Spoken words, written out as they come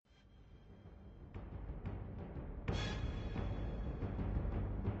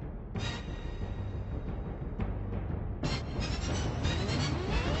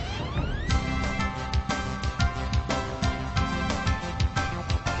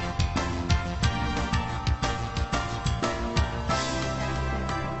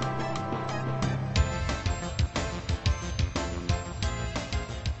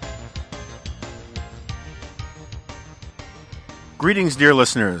Greetings, dear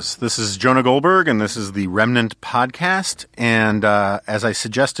listeners. This is Jonah Goldberg, and this is the Remnant Podcast. And as I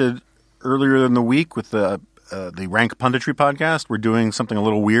suggested earlier in the week with the Rank Punditry Podcast, we're doing something a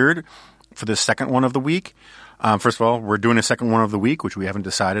little weird for this second one of the week. First of all, we're doing a second one of the week, which we haven't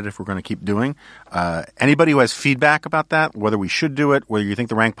decided if we're going to keep doing. Anybody who has feedback about that, whether we should do it, whether you think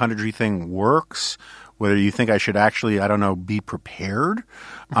the Rank Punditry thing works, whether you think I should actually, I don't know, be prepared.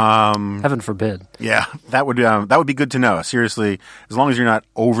 Heaven forbid. Yeah, that would be good to know. Seriously, as long as you're not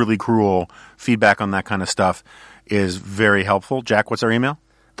overly cruel, feedback on that kind of stuff is very helpful. Jack, what's our email?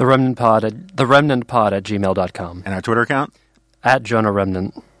 TheRemnantPod at gmail.com. And our Twitter account? At Jonah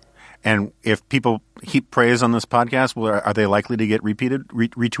Remnant. And if people heap praise on this podcast, are they likely to get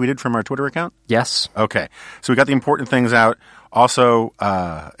retweeted from our Twitter account? Yes. Okay. So we got the important things out. Also,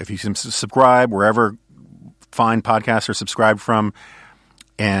 if you can subscribe wherever fine podcasts are subscribed from,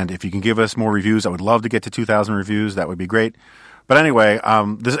 and if you can give us more reviews, I would love to get to 2,000 reviews. That would be great. But anyway,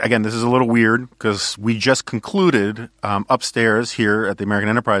 this is a little weird because we just concluded upstairs here at the American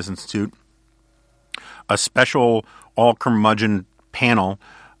Enterprise Institute a special all-curmudgeon panel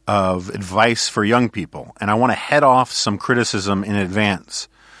of advice for young people. And I want to head off some criticism in advance.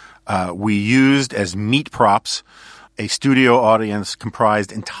 We used as meat props a studio audience comprised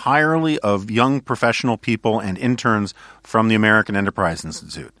entirely of young professional people and interns from the American Enterprise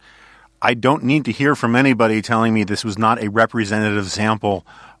Institute. I don't need to hear from anybody telling me this was not a representative sample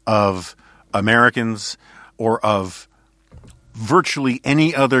of Americans or of virtually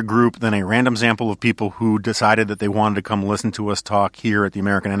any other group than a random sample of people who decided that they wanted to come listen to us talk here at the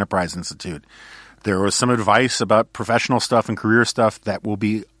American Enterprise Institute. There was some advice about professional stuff and career stuff that will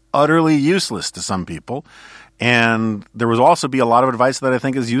be utterly useless to some people. And there was also be a lot of advice that I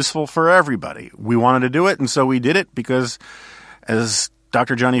think is useful for everybody. We wanted to do it, and so we did it because, as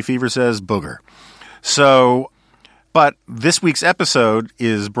Dr. Johnny Fever says, booger. So, but this week's episode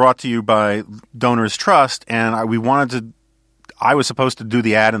is brought to you by Donors Trust, and I was supposed to do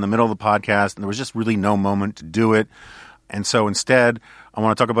the ad in the middle of the podcast, and there was just really no moment to do it. And so instead, I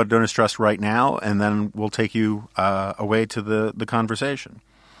want to talk about Donors Trust right now, and then we'll take you away to the conversation.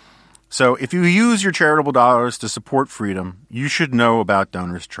 So if you use your charitable dollars to support freedom, you should know about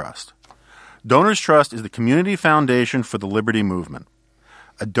Donors Trust. Donors Trust is the community foundation for the liberty movement.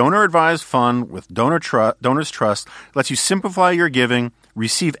 A donor-advised fund with Donors Trust lets you simplify your giving,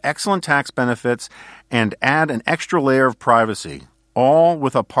 receive excellent tax benefits, and add an extra layer of privacy, all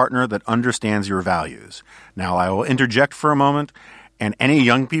with a partner that understands your values. Now, I will interject for a moment, and any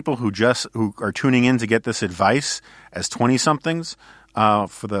young people who are tuning in to get this advice as 20-somethings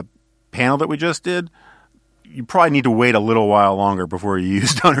for the panel that we just did, you probably need to wait a little while longer before you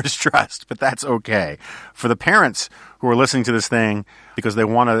use Donors Trust, but that's okay. For the parents who are listening to this thing because they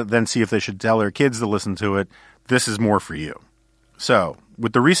want to then see if they should tell their kids to listen to it, this is more for you. So,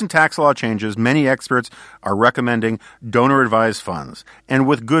 with the recent tax law changes, many experts are recommending donor-advised funds, and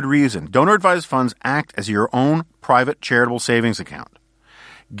with good reason. Donor-advised funds act as your own private charitable savings account.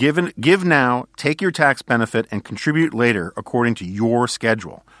 Give now, take your tax benefit, and contribute later according to your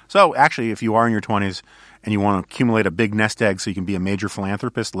schedule. So, actually, if you are in your 20s and you want to accumulate a big nest egg so you can be a major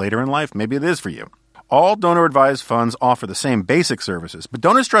philanthropist later in life, maybe it is for you. All donor-advised funds offer the same basic services, but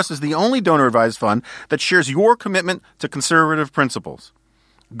Donors Trust is the only donor-advised fund that shares your commitment to conservative principles.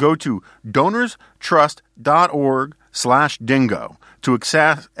 Go to donorstrust.org/dingo to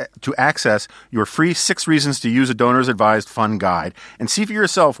access your free 6 reasons to use a Donors Advised Fund guide and see for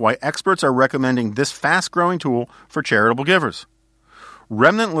yourself why experts are recommending this fast-growing tool for charitable givers.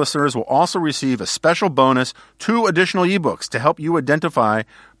 Remnant listeners will also receive a special bonus, 2 additional ebooks to help you identify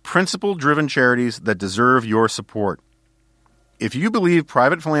principle-driven charities that deserve your support. If you believe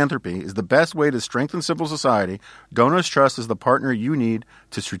private philanthropy is the best way to strengthen civil society, Donors Trust is the partner you need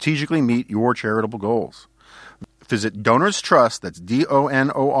to strategically meet your charitable goals. Visit Donors Trust, that's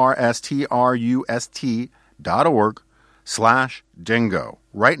DONORSTRUST.org/dingo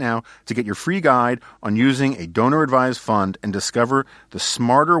right now to get your free guide on using a donor-advised fund and discover the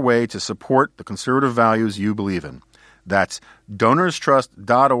smarter way to support the conservative values you believe in. That's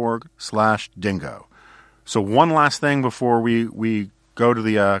donorstrust.org/dingo. So one last thing before we go to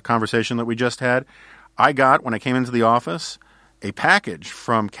the conversation that we just had. I got, when I came into the office, a package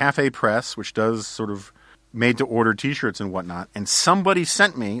from Cafe Press, which does sort of made-to-order T-shirts and whatnot, and somebody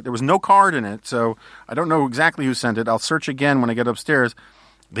sent me, there was no card in it, so I don't know exactly who sent it. I'll search again when I get upstairs.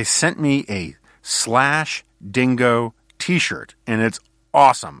 They sent me a /Dingo T-shirt, and it's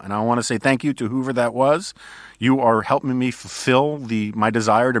awesome. And I want to say thank you to whoever that was. You are helping me fulfill my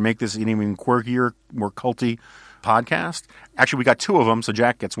desire to make this an even quirkier, more culty podcast. Actually, we got 2 of them, so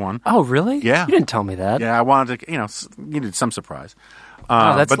Jack gets one. Oh, really? Yeah. You didn't tell me that. Yeah, I wanted to, needed some surprise.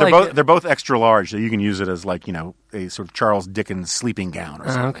 That's but like, they're both extra large, so you can use it as like, a sort of Charles Dickens sleeping gown or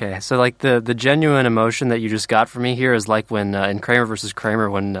something. Okay, so like the genuine emotion that you just got from me here is like when in Kramer versus Kramer,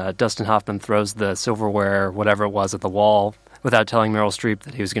 when Dustin Hoffman throws the silverware, whatever it was, at the wall without telling Meryl Streep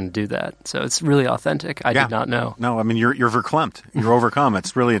that he was going to do that. So it's really authentic. I did not know. No, I mean, you're verklempt. You're overcome.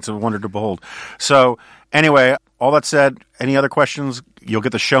 It's a wonder to behold. So anyway, all that said, any other questions, you'll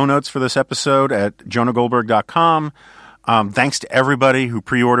get the show notes for this episode at jonahgoldberg.com. Thanks to everybody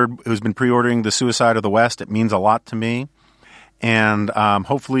who's been pre-ordering The Suicide of the West. It means a lot to me. And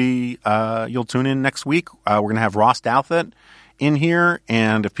hopefully you'll tune in next week. We're going to have Ross Douthat in here.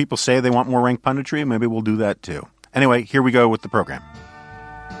 And if people say they want more rank punditry, maybe we'll do that too. Anyway, here we go with the program.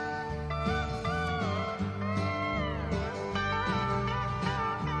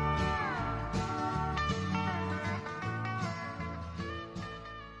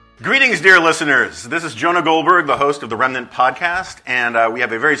 Greetings, dear listeners. This is Jonah Goldberg, the host of the Remnant Podcast, and we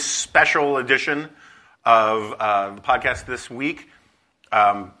have a very special edition of the podcast this week.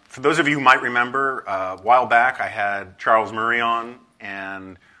 For those of you who might remember, a while back I had Charles Murray on,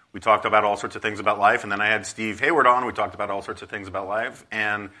 and we talked about all sorts of things about life, and then I had Steve Hayward on. We talked about all sorts of things about life,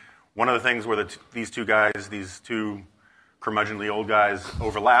 and one of the things where these two curmudgeonly old guys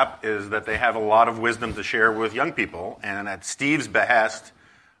overlap is that they have a lot of wisdom to share with young people, and at Steve's behest,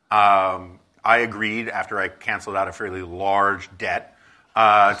 I agreed, after I canceled out a fairly large debt,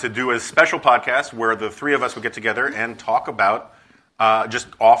 to do a special podcast where the 3 of us would get together and talk about, just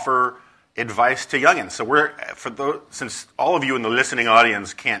offer advice to youngins. So since all of you in the listening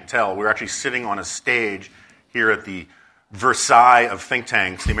audience can't tell, we're actually sitting on a stage here at the Versailles of think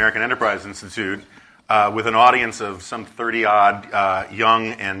tanks, the American Enterprise Institute, with an audience of some 30-odd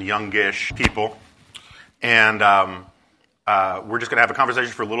young and youngish people. And we're just going to have a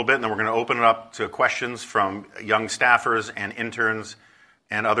conversation for a little bit, and then we're going to open it up to questions from young staffers and interns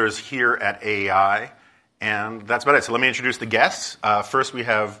and others here at AEI. And that's about it. So let me introduce the guests. First, we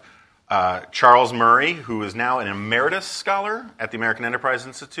have Charles Murray, who is now an emeritus scholar at the American Enterprise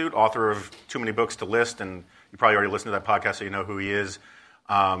Institute, author of Too Many Books to List, and you probably already listened to that podcast, so you know who he is.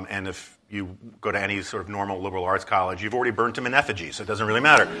 And if you go to any sort of normal liberal arts college, you've already burnt him in effigy, so it doesn't really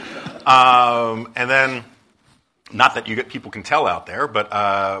matter. And then, not that people can tell out there,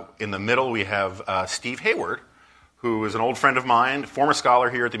 but in the middle we have Steve Hayward, who is an old friend of mine, former scholar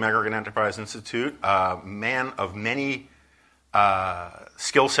here at the American Enterprise Institute, man of many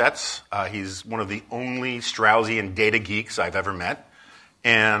skill sets. He's one of the only Straussian data geeks I've ever met.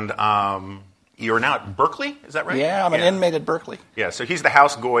 And you're now at Berkeley, is that right? Yeah, I'm an inmate at Berkeley. Yeah, so he's the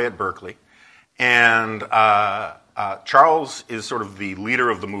house goy at Berkeley. And Charles is sort of the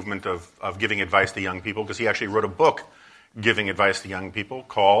leader of the movement of giving advice to young people, because he actually wrote a book giving advice to young people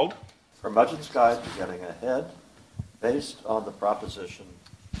called Curmudgeon's Guide to Getting Ahead, based on the proposition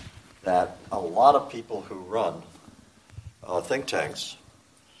that a lot of people who run think tanks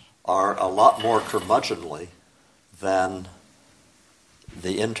are a lot more curmudgeonly than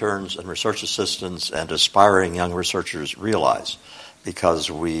the interns and research assistants and aspiring young researchers realize,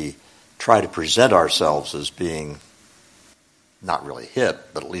 because we try to present ourselves as being not really hip,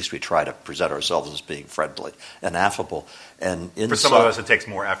 but at least we try to present ourselves as being friendly and affable. And inside, for some of us, it takes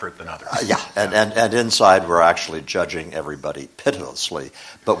more effort than others. And inside we're actually judging everybody pitilessly,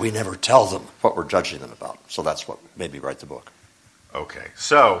 but we never tell them what we're judging them about. So that's what made me write the book. Okay,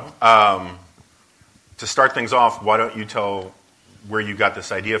 so to start things off, why don't you tell where you got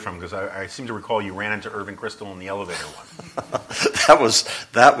this idea from? Because I seem to recall you ran into Irving Kristol in the elevator once.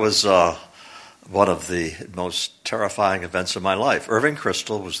 That was one of the most terrifying events of my life. Irving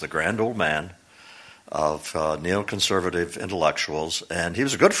Kristol was the grand old man of neoconservative intellectuals, and he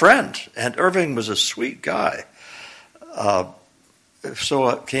was a good friend. And Irving was a sweet guy. So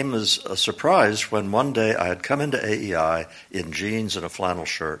it came as a surprise when one day I had come into AEI in jeans and a flannel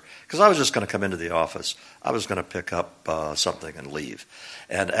shirt, because I was just going to come into the office. I was going to pick up something and leave.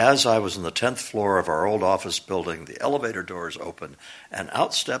 And as I was on the 10th floor of our old office building, the elevator doors open, and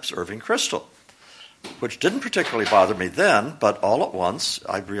out steps Irving Kristol, which didn't particularly bother me then, but all at once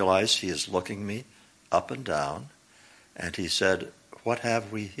I realized he is looking me up and down, and he said, "What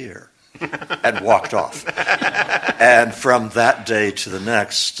have we here?" and walked off. And from that day to the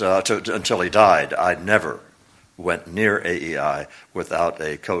next, until he died, I never went near AEI without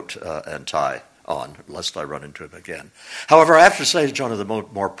a coat and tie on, lest I run into him again. However, I have to say, Jonah, the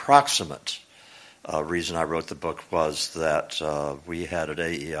more proximate reason I wrote the book was that we had at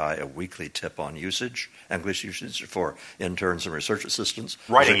AEI a weekly tip on English usage for interns and research assistants.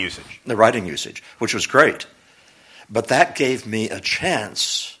 Writing usage. The writing usage, which was great. But that gave me a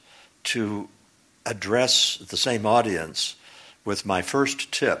chance to address the same audience with my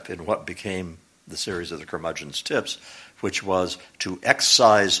first tip in what became the series of the Curmudgeon's Tips, which was to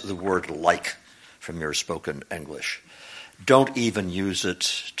excise the word like from your spoken English. Don't even use it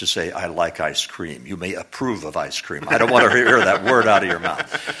to say, I like ice cream. You may approve of ice cream. I don't want to hear that word out of your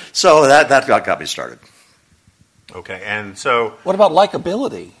mouth. So that got me started. Okay, and so... What about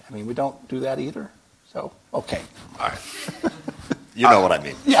likability? I mean, we don't do that either. So, okay. All right. You know what I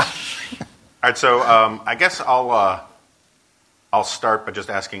mean. Yeah. All right, so I guess I'll start by just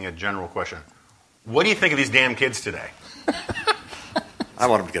asking a general question. What do you think of these damn kids today? I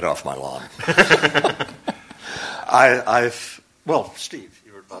want them to get off my lawn. Well, Steve,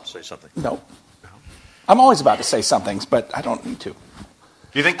 you were about to say something. No. I'm always about to say something, but I don't need to.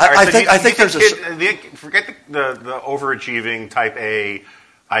 Do you think? I think there's forget the overachieving Type A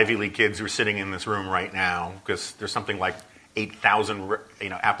Ivy League kids who are sitting in this room right now, because there's something like 8,000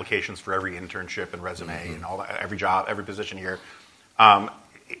 applications for every internship and resume and all that, every job, every position here.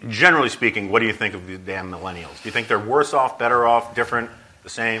 Generally speaking, what do you think of the damn millennials? Do you think they're worse off, better off, different, the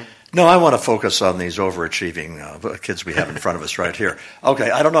same? No, I want to focus on these overachieving kids we have in front of us right here. Okay,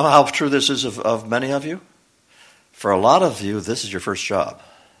 I don't know how true this is of many of you. For a lot of you, this is your first job.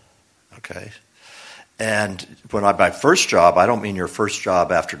 Okay? And by first job, I don't mean your first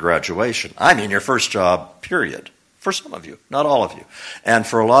job after graduation. I mean your first job, period. For some of you, not all of you. And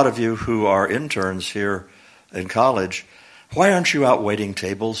for a lot of you who are interns here in college, why aren't you out waiting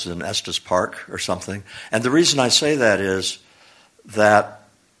tables in Estes Park or something? And the reason I say that is that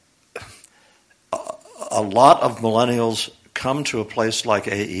a lot of millennials come to a place like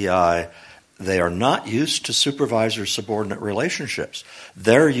AEI. They are not used to supervisor-subordinate relationships.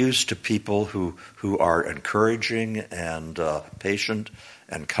 They're used to people who are encouraging and patient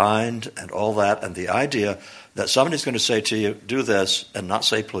and kind and all that. And the idea that somebody's going to say to you, do this, and not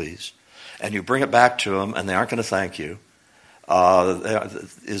say please, and you bring it back to them and they aren't going to thank you,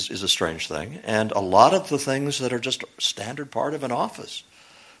 is a strange thing. And a lot of the things that are just standard part of an office,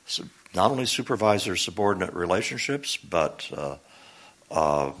 so not only supervisor-subordinate relationships, but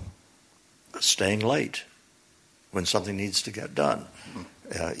staying late when something needs to get done,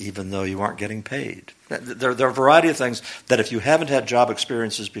 even though you aren't getting paid. There are a variety of things that if you haven't had job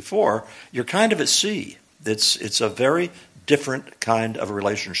experiences before, you're kind of at sea. It's a very different kind of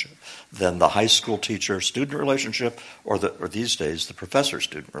relationship than the high school teacher-student relationship or these days the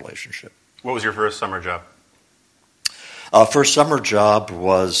professor-student relationship. What was your first summer job? First summer job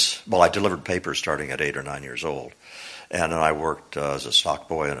was, I delivered papers starting at 8 or 9 years old. And then I worked as a stock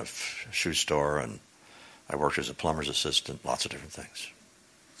boy in a shoe store, and I worked as a plumber's assistant, lots of different things.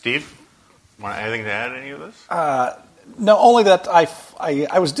 Steve, want anything to add to any of this? No, only that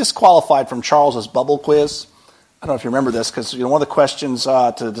I was disqualified from Charles's bubble quiz. I don't know if you remember this, because one of the questions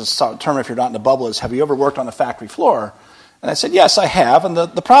to determine if you're not in the bubble is, have you ever worked on a factory floor? And I said, yes, I have. And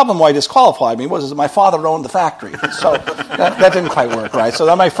the problem why he disqualified me was that my father owned the factory. So that didn't quite work, right?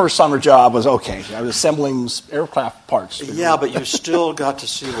 So my first summer job was okay. I was assembling aircraft parts. Yeah, but you still got to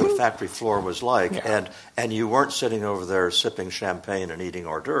see what a factory floor was like. Yeah. And you weren't sitting over there sipping champagne and eating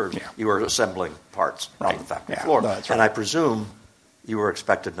hors d'oeuvres. Yeah. You were assembling parts on the factory floor. No, that's right. And I presume you were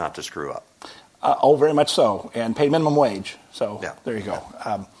expected not to screw up. Very much so. And paid minimum wage. So There you go.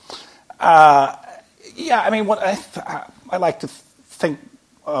 Yeah, I mean, what I like to think,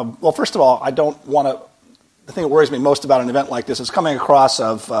 first of all, I don't want to, the thing that worries me most about an event like this is coming across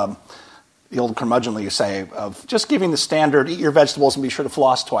of the old curmudgeonly, you say, of just giving the standard, eat your vegetables and be sure to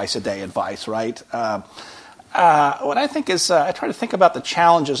floss twice a day advice, right? What I think is, I try to think about the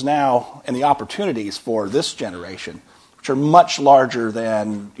challenges now and the opportunities for this generation, which are much larger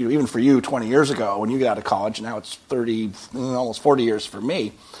than, even for you 20 years ago when you got out of college. Now it's 30, almost 40 years for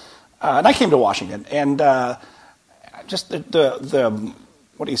me. And I came to Washington, and just the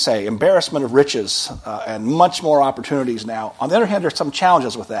what do you say, embarrassment of riches and much more opportunities now. On the other hand, there's some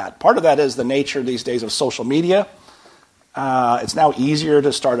challenges with that. Part of that is the nature these days of social media. It's now easier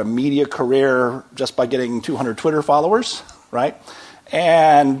to start a media career just by getting 200 Twitter followers, right?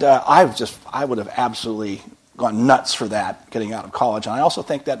 And I would have absolutely gone nuts for that getting out of college, and I also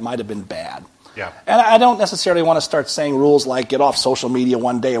think that might have been bad. Yeah. And I don't necessarily want to start saying rules like get off social media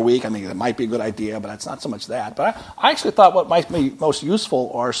one day a week. I mean, it might be a good idea, but it's not so much that. But I actually thought what might be most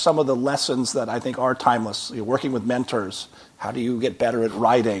useful are some of the lessons that I think are timeless. You're working with mentors. How do you get better at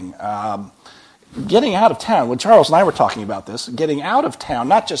writing? Getting out of town. When Charles and I were talking about this, getting out of town,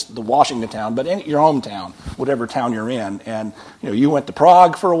 not just the Washington town, but your hometown, whatever town you're in. And you went to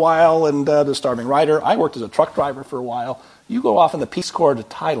Prague for a while and the starving writer. I worked as a truck driver for a while. You go off in the Peace Corps to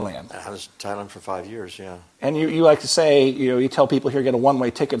Thailand. I was in Thailand for 5 years, yeah. And you like to say, you tell people here get a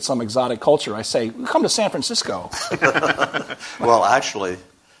one-way ticket to some exotic culture. I say, come to San Francisco. Well, actually,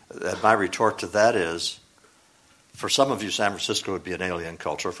 my retort to that is, for some of you, San Francisco would be an alien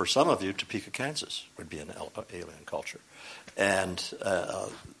culture. For some of you, Topeka, Kansas would be an alien culture. And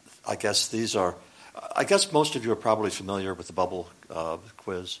I guess most of you are probably familiar with the bubble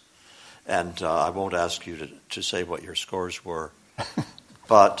quiz. And I won't ask you to say what your scores were.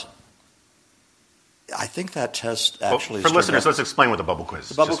 But I think that test actually... For listeners, let's explain what the bubble quiz is.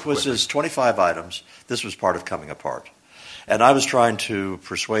 The bubble quiz is 25 items. This was part of Coming Apart. And I was trying to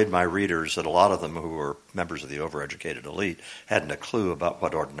persuade my readers that a lot of them who were members of the overeducated elite hadn't a clue about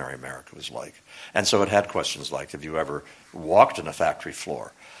what ordinary America was like. And so it had questions like, have you ever walked in a factory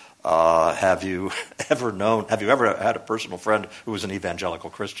floor? Have you ever had a personal friend who was an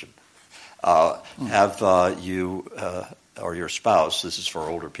evangelical Christian? Have you or your spouse, this is for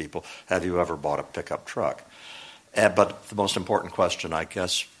older people, have you ever bought a pickup truck? But the most important question, I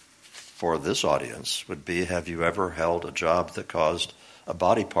guess, for this audience would be, have you ever held a job that caused a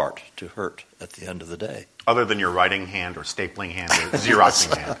body part to hurt at the end of the day? Other than your writing hand or stapling hand or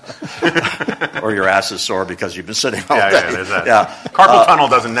Xeroxing hand. Or your ass is sore because you've been sitting all day. Yeah, there's that. Yeah. Carpal tunnel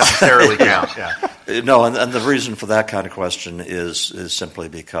doesn't necessarily count. Yeah. No, and the reason for that kind of question is simply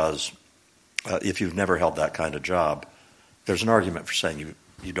because if you've never held that kind of job, there's an argument for saying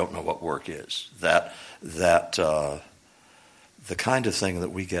you don't know what work is. That the kind of thing that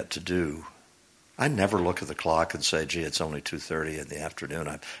we get to do, I never look at the clock and say, gee, it's only 2:30 in the afternoon.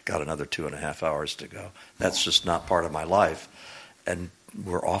 I've got another 2.5 hours to go. That's just not part of my life. And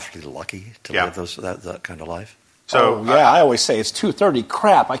we're awfully lucky to live that kind of life. So I always say it's 2:30.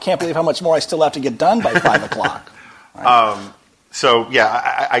 Crap, I can't believe how much more I still have to get done by 5 o'clock. Right?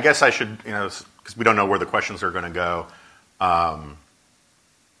 I guess I should, because we don't know where the questions are going to go,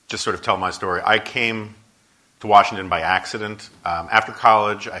 just sort of tell my story. I came to Washington by accident. After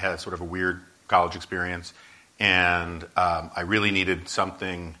college, I had sort of a weird college experience, and I really needed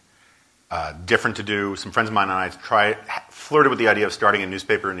something different to do. Some friends of mine and I flirted with the idea of starting a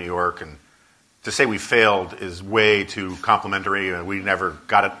newspaper in New York, and to say we failed is way too complimentary, and we never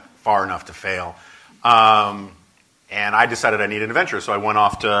got it far enough to fail. And I decided I needed an adventure, so I went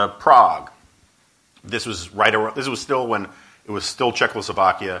off to Prague. This was still when it was still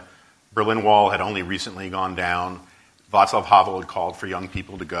Czechoslovakia. Berlin Wall had only recently gone down. Václav Havel had called for young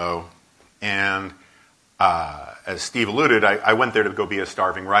people to go. And as Steve alluded, I went there to go be a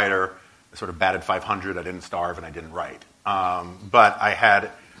starving writer. I sort of batted 500. I didn't starve and I didn't write. But I had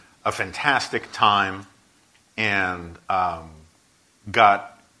a fantastic time and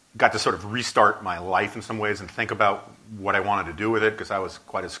got to sort of restart my life in some ways and think about what I wanted to do with it, because I was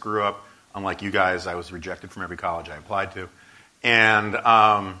quite a screw-up. Unlike you guys, I was rejected from every college I applied to, and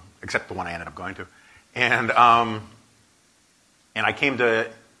except the one I ended up going to. And I came to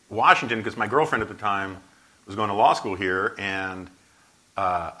Washington because my girlfriend at the time was going to law school here, and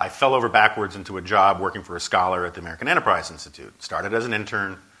I fell over backwards into a job working for a scholar at the American Enterprise Institute. Started as an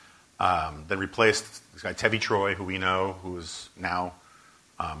intern, then replaced this guy Tevi Troy, who we know, who is now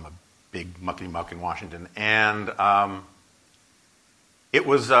a big muckety-muck in Washington. And it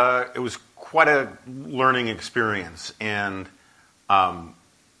was quite a learning experience. And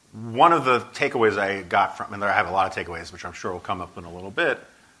one of the takeaways I got from, and I have a lot of takeaways, which I'm sure will come up in a little bit,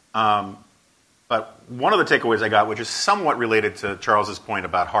 but one of the takeaways I got, which is somewhat related to Charles's point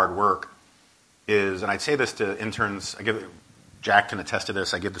about hard work, is, and I'd say this to interns, Jack can attest to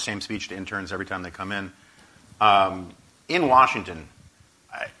this, I give the same speech to interns every time they come in. In Washington,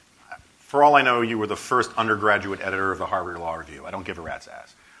 for all I know, you were the first undergraduate editor of the Harvard Law Review. I don't give a rat's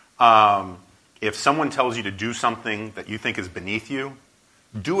ass. If someone tells you to do something that you think is beneath you,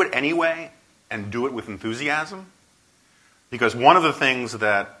 do it anyway and do it with enthusiasm. Because one of the things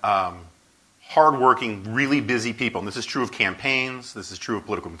that hardworking, really busy people, and this is true of campaigns, this is true of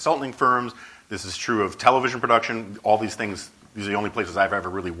political consulting firms, this is true of television production, all these things, these are the only places I've ever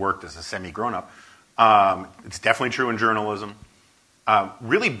really worked as a semi-grown-up. It's definitely true in journalism.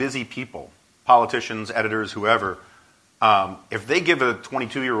 Really busy people, politicians, editors, whoever, if they give a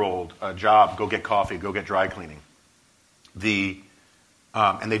 22-year-old a job, go get coffee, go get dry cleaning,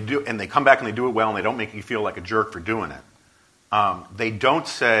 and they come back and they do it well, and they don't make you feel like a jerk for doing it. They don't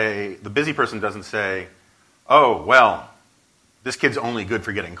say, the busy person doesn't say, oh, well, this kid's only good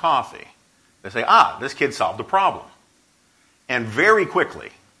for getting coffee. They say, this kid solved a problem. And very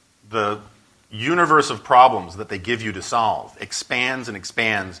quickly, the universe of problems that they give you to solve expands and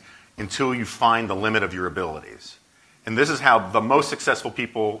expands until you find the limit of your abilities. And this is how the most successful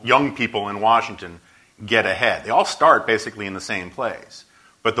people, young people in Washington, get ahead. They all start basically in the same place.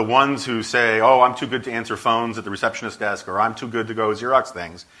 But the ones who say, oh, I'm too good to answer phones at the receptionist desk, or I'm too good to go Xerox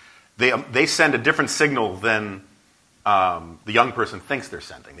things, they send a different signal than the young person thinks they're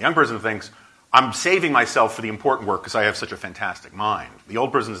sending. The young person thinks, I'm saving myself for the important work because I have such a fantastic mind. The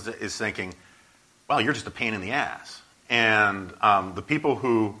old person is thinking, well, you're just a pain in the ass. And the people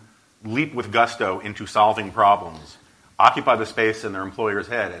who leap with gusto into solving problems occupy the space in their employer's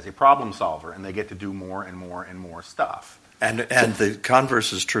head as a problem solver, and they get to do more and more and more stuff. And the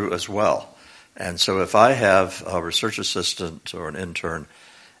converse is true as well. And so if I have a research assistant or an intern,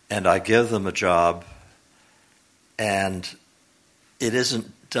 and I give them a job, and it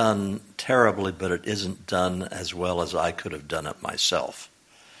isn't done terribly, but it isn't done as well as I could have done it myself.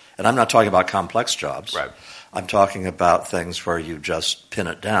 And I'm not talking about complex jobs. Right. I'm talking about things where you just pin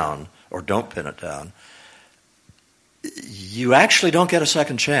it down or don't pin it down. You actually don't get a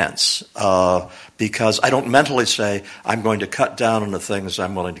second chance because I don't mentally say, I'm going to cut down on the things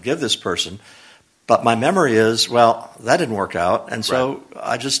I'm willing to give this person. But my memory is, well, that didn't work out. And so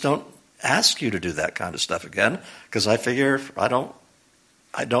I just don't ask you to do that kind of stuff again because I figure I don't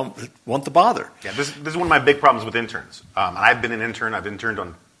want the bother. Yeah, this is one of my big problems with interns. And I've been an intern. I've interned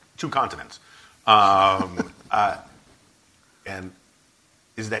on 2 continents. And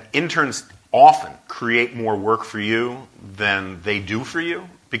is that interns often create more work for you than they do for you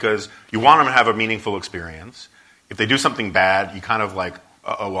because you want them to have a meaningful experience. If they do something bad, you kind of like,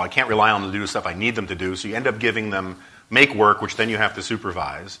 oh, well, I can't rely on them to do the stuff I need them to do, so you end up giving them make work, which then you have to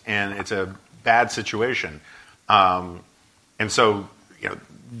supervise, and it's a bad situation. And so,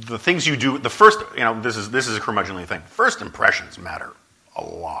 the things you do, the first, this is a curmudgeonly thing. First impressions matter a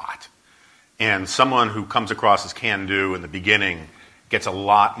lot. And someone who comes across as can-do in the beginning gets a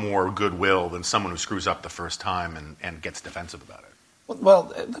lot more goodwill than someone who screws up the first time and gets defensive about it.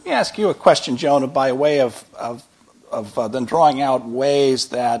 Well, let me ask you a question, Jonah, by way of then drawing out ways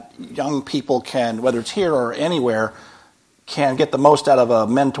that young people can, whether it's here or anywhere, can get the most out of a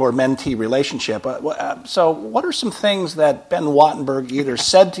mentor-mentee relationship. So what are some things that Ben Wattenberg either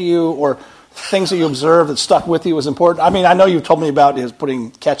said to you or things that you observed that stuck with you as important? I mean, I know you've told me about his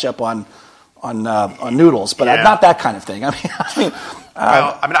putting ketchup on noodles, but not that kind of thing. So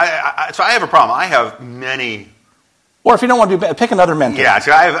I have a problem. I have many. Or if you don't want to do, pick another mentor. Yeah,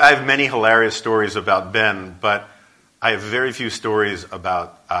 so I have many hilarious stories about Ben, but I have very few stories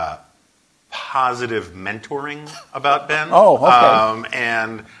about positive mentoring about Ben. Oh, okay.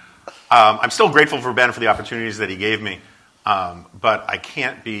 And I'm still grateful for Ben for the opportunities that he gave me, but I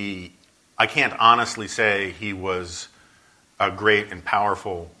can't honestly say he was a great and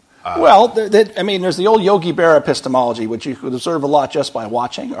powerful. There's the old Yogi Berra epistemology, which you could observe a lot just by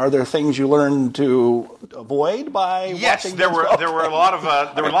watching. Are there things you learn to avoid by watching? Yes, there were a lot of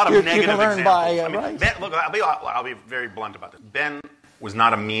negative examples. Ben, look, I'll be very blunt about this. Ben was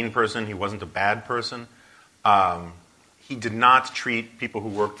not a mean person. He wasn't a bad person. He did not treat people who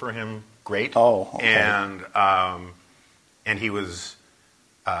worked for him great. Oh, okay. And he was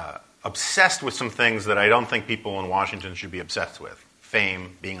obsessed with some things that I don't think people in Washington should be obsessed with.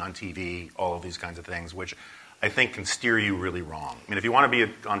 Fame, being on TV, all of these kinds of things, which I think can steer you really wrong. I mean, if you want to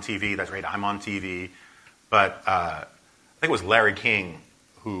be on TV, that's great. I'm on TV. But I think it was Larry King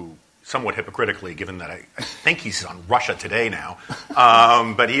who, somewhat hypocritically, given that I think he's on Russia Today now,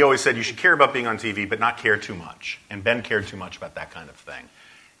 but he always said you should care about being on TV, but not care too much. And Ben cared too much about that kind of thing.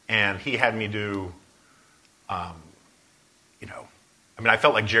 And he had me do, I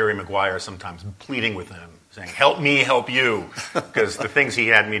felt like Jerry Maguire sometimes, pleading with him, saying, help me, help you, because the things he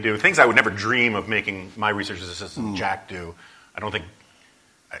had me do, things I would never dream of making my research assistant Jack do, I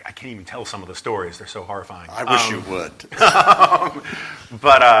can't even tell some of the stories. They're so horrifying. I wish you would.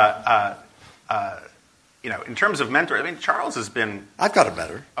 In terms of mentoring, Charles has been... I've got a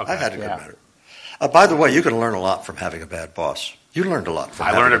better. Okay. I've had a good mentor. By the way, you can learn a lot from having a bad boss. You learned a lot from having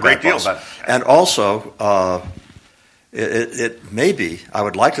a bad boss. I learned a great deal about it. And also... It may be, I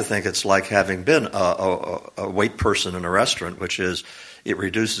would like to think it's like having been a wait person in a restaurant, which is it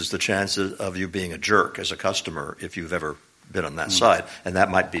reduces the chances of you being a jerk as a customer if you've ever been on that side, and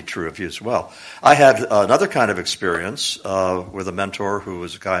that might be true of you as well. I had another kind of experience with a mentor who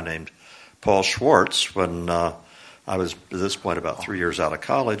was a guy named Paul Schwartz when I was, at this point, about 3 years out of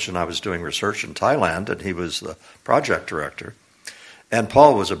college, and I was doing research in Thailand, and he was the project director. And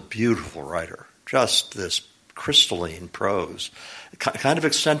Paul was a beautiful writer, just this crystalline prose, kind of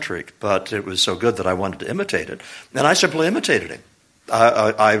eccentric, but it was so good that I wanted to imitate it. And I simply imitated him.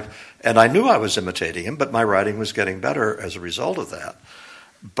 And I knew I was imitating him, but my writing was getting better as a result of that.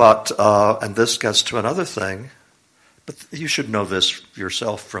 But and this gets to another thing, But you should know this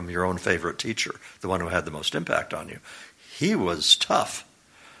yourself from your own favorite teacher, the one who had the most impact on you. He was tough.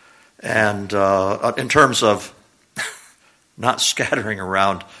 And in terms of not scattering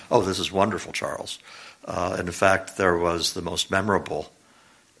around, oh, this is wonderful, Charles. In fact, there was the most memorable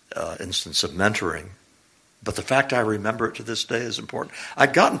instance of mentoring. But the fact I remember it to this day is important.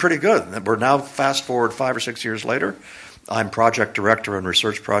 I'd gotten pretty good. We're now fast forward 5 or 6 years later. I'm project director on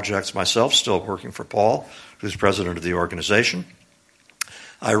research projects myself, still working for Paul, who's president of the organization.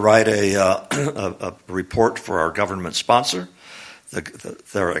 I write a report for our government sponsor.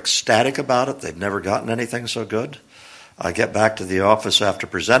 They're ecstatic about it. They've never gotten anything so good. I get back to the office after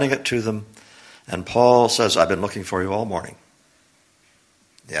presenting it to them, and Paul says, I've been looking for you all morning.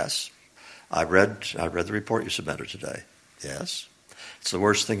 Yes. I read the report you submitted today. Yes. It's the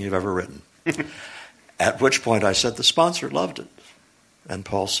worst thing you've ever written. At which point I said, the sponsor loved it. And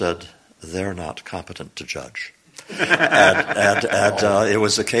Paul said, they're not competent to judge. and it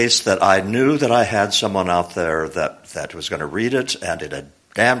was a case that I knew that I had someone out there that was going to read it, and it had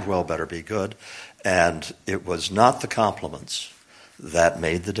damned well better be good. And it was not the compliments that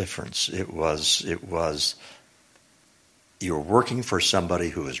made the difference. It was you're working for somebody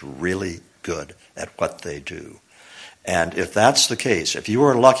who is really good at what they do. And if that's the case, if you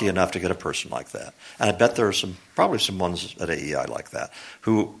are lucky enough to get a person like that, and I bet there are probably some ones at AEI like that,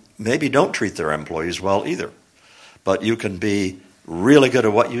 who maybe don't treat their employees well either, but you can be really good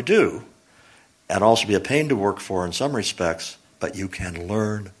at what you do and also be a pain to work for in some respects, but you can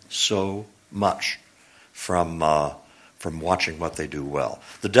learn so much from watching what they do well.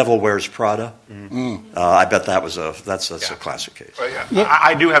 The Devil Wears Prada. Mm-hmm. I bet that's a classic case. Well, yeah.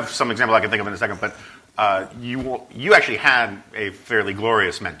 I do have some example I can think of in a second, but you actually had a fairly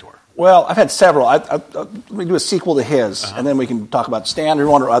glorious mentor. Well, I've had several. We do a sequel to his, and then we can talk about Standard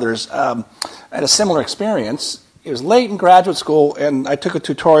One or others. I had a similar experience. It was late in graduate school, and I took a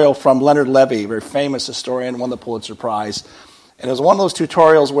tutorial from Leonard Levy, a very famous historian, won the Pulitzer Prize. And it was one of those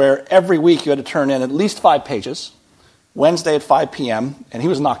tutorials where every week you had to turn in at least 5 pages, Wednesday at 5 p.m., and he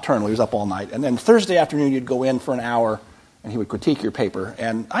was nocturnal, he was up all night. And then Thursday afternoon you'd go in for an hour, and he would critique your paper.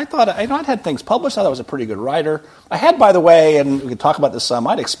 And I thought, I'd had things published, I thought I was a pretty good writer. I had, by the way, and we could talk about this some,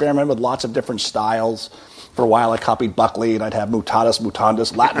 I'd experimented with lots of different styles. For a while I copied Buckley, and I'd have mutatis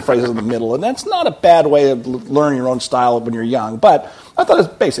mutandis, Latin phrases in the middle, and that's not a bad way of learning your own style when you're young. But I thought I was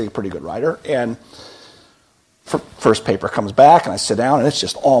basically a pretty good writer. And first paper comes back, and I sit down, and it's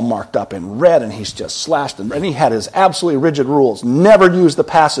just all marked up in red, and he's just slashed. And he had his absolutely rigid rules. Never use the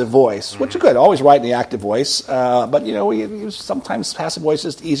passive voice, which is good. Always write in the active voice. But, sometimes passive voice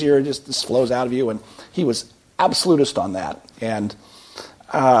is easier. It just flows out of you. And he was absolutist on that. And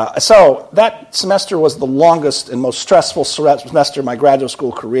so that semester was the longest and most stressful semester of my graduate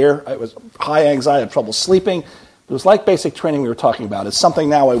school career. It was high anxiety, I had trouble sleeping. It was like basic training we were talking about. It's something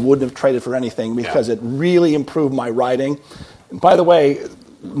now I wouldn't have traded for anything because it really improved my writing. And by the way,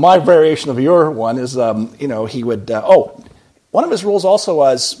 my variation of your one is, he would, one of his rules also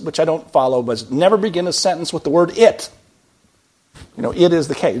was, which I don't follow, was never begin a sentence with the word it. It is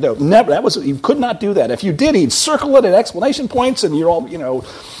the case. No, never. You could not do that. If you did, he'd circle it at exclamation points, and you're all,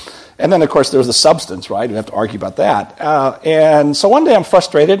 And then, of course, there's the substance, right? You have to argue about that. And so one day I'm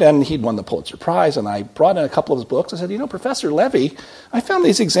frustrated, and he'd won the Pulitzer Prize, and I brought in a couple of his books. I said, Professor Levy, I found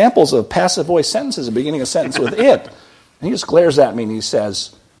these examples of passive voice sentences beginning a sentence with it. And he just glares at me, and he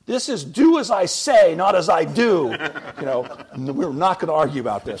says, this is do as I say, not as I do. We're not going to argue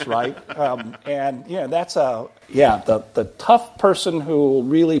about this, right? That's the tough person who will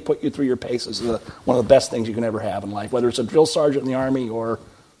really put you through your paces is one of the best things you can ever have in life, whether it's a drill sergeant in the Army or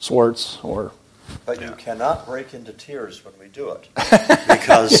Swartz or... But you cannot break into tears when we do it,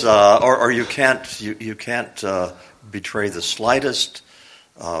 because or you can't betray the slightest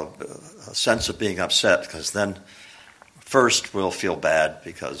sense of being upset, because then first we'll feel bad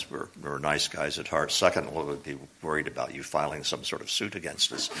because we're nice guys at heart. Second, we'll be worried about you filing some sort of suit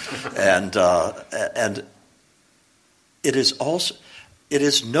against us, and it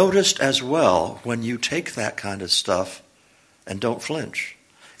is noticed as well when you take that kind of stuff and don't flinch.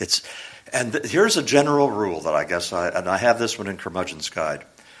 Here's a general rule that I guess I have this one in Curmudgeon's Guide.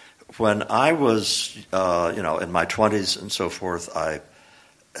 When I was, in my 20s and so forth, I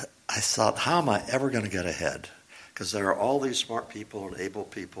thought, how am I ever going to get ahead? Because there are all these smart people and able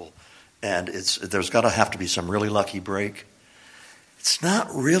people, and there's got to have to be some really lucky break. It's not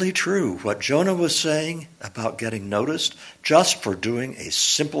really true. What Jonah was saying about getting noticed just for doing a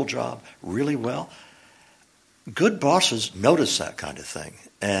simple job really well, good bosses notice that kind of thing,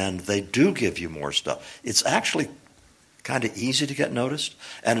 and they do give you more stuff. It's actually kind of easy to get noticed.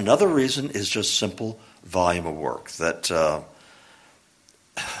 And another reason is just simple volume of work. That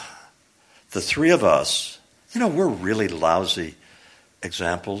the three of us, we're really lousy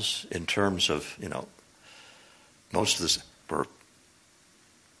examples in terms of, most of this, we're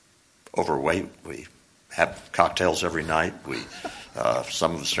overweight. We have cocktails every night. We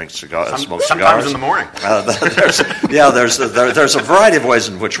some of us drink smoke cigars. Sometimes in the morning. There's a variety of ways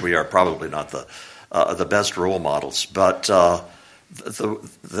in which we are probably not the best role models. But the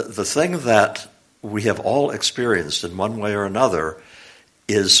thing that we have all experienced in one way or another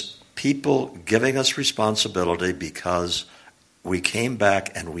is people giving us responsibility because we came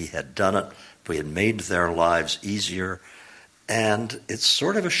back and we had done it. We had made their lives easier. And it's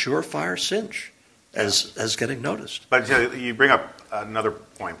sort of a surefire cinch as getting noticed. But you bring up another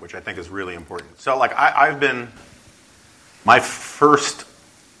point, which I think is really important. So, my first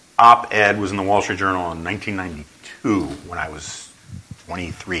op-ed was in the Wall Street Journal in 1992 when I was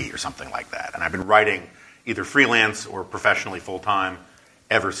 23 or something like that. And I've been writing either freelance or professionally full-time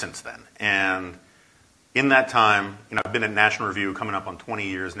ever since then. And in that time, I've been at National Review coming up on 20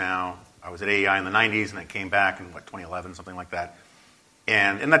 years now. I was at AEI in the 90s and I came back in 2011, something like that.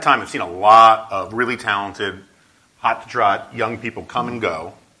 And in that time, I've seen a lot of really talented, hot-to-trot young people come and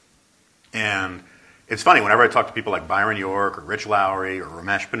go. And it's funny, whenever I talk to people like Byron York or Rich Lowry or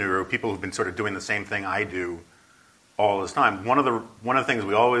Ramesh Ponnuru, people who've been sort of doing the same thing I do all this time, one of the things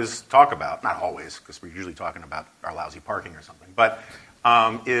we always talk about, not always, because we're usually talking about our lousy parking or something, but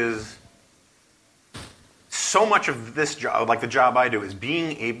is so much of this job, like the job I do, is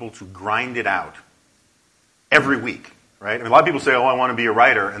being able to grind it out every week, right? I mean, a lot of people say, I want to be a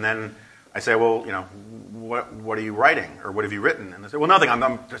writer, and then I say, well, what are you writing, or what have you written? And they say, well, nothing,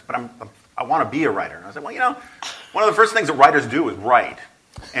 I want to be a writer. And I said, well, one of the first things that writers do is write,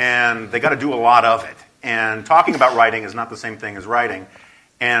 and they got to do a lot of it. And talking about writing is not the same thing as writing.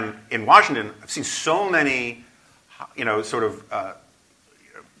 And in Washington, I've seen so many,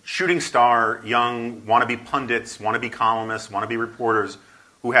 shooting star, young, wannabe pundits, wannabe columnists, wannabe reporters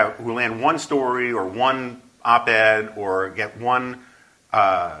who land one story or one op-ed or get one,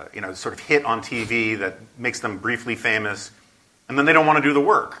 sort of hit on TV that makes them briefly famous, and then they don't want to do the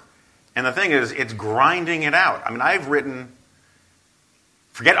work. And the thing is, it's grinding it out. I mean, I've written,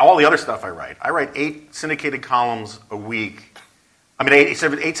 forget all the other stuff I write. I write 8 syndicated columns a week. I mean, 8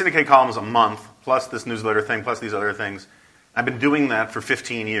 syndicated columns a month, plus this newsletter thing, plus these other things. I've been doing that for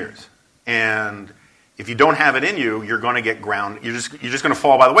 15 years. And if you don't have it in you, you're going to get ground. You're just going to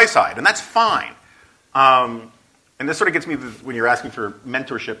fall by the wayside, and that's fine. And this sort of gets me when you're asking for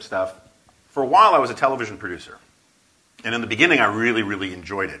mentorship stuff. For a while, I was a television producer. And in the beginning, I really, really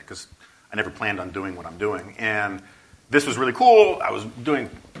enjoyed it because I never planned on doing what I'm doing. And this was really cool. I was doing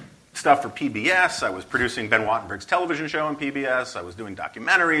stuff for PBS. I was producing Ben Wattenberg's television show on PBS. I was doing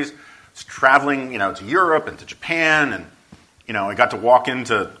documentaries. I was traveling, to Europe and to Japan. And, I got to walk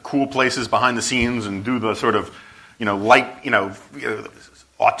into cool places behind the scenes and do the sort of, light,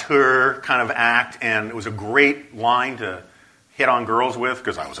 auteur kind of act. And it was a great line to hit on girls with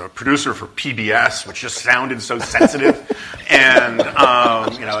because I was a producer for PBS, which just sounded so sensitive. And,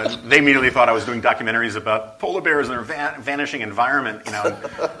 they immediately thought I was doing documentaries about polar bears and their vanishing environment.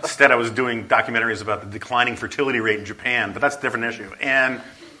 Instead I was doing documentaries about the declining fertility rate in Japan, but that's a different issue. And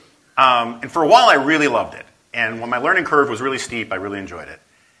for a while I really loved it. And when my learning curve was really steep, I really enjoyed it.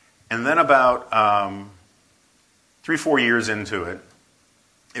 And then about 3-4 years into it,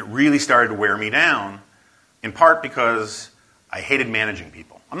 it really started to wear me down, in part because I hated managing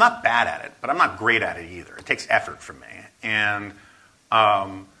people. I'm not bad at it, but I'm not great at it either. It takes effort from me. And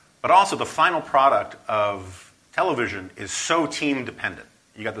but also the final product of television is so team dependent.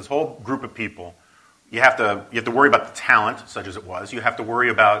 You got this whole group of people. You have to worry about the talent, such as it was. You have to worry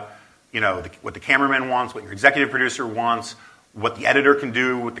about what the cameraman wants, what your executive producer wants, what the editor can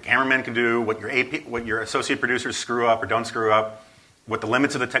do, what the cameraman can do, what your associate producers screw up or don't screw up, what the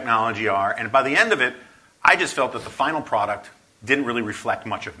limits of the technology are. And by the end of it, I just felt that the final product didn't really reflect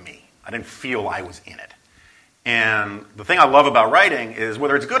much of me. I didn't feel I was in it. And the thing I love about writing is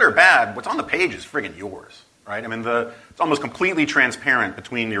whether it's good or bad, what's on the page is friggin' yours, right? I mean, it's almost completely transparent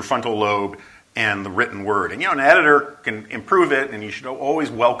between your frontal lobe and the written word. And, an editor can improve it, and you should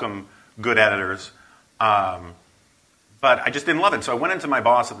always welcome good editors. But I just didn't love it. So I went into my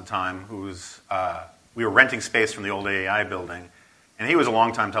boss at the time, we were renting space from the old AEI building, and he was a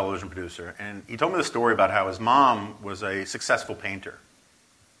longtime television producer. And he told me the story about how his mom was a successful painter.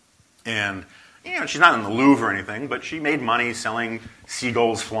 And, she's not in the Louvre or anything, but she made money selling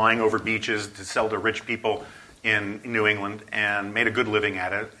seagulls flying over beaches to sell to rich people in New England and made a good living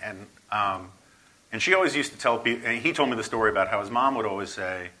at it. And she always used to tell people, and he told me the story about how his mom would always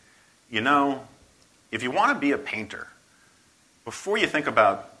say, if you want to be a painter, before you think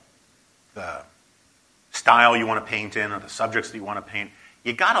about the style you want to paint in or the subjects that you want to paint,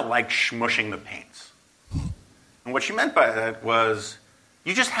 you got to like smushing the paints. And what she meant by that was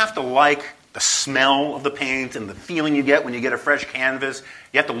you just have to like the smell of the paint and the feeling you get when you get a fresh canvas.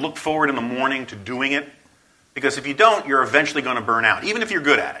 You have to look forward in the morning to doing it, because if you don't, you're eventually going to burn out, even if you're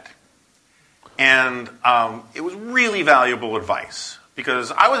good at it. And it was really valuable advice,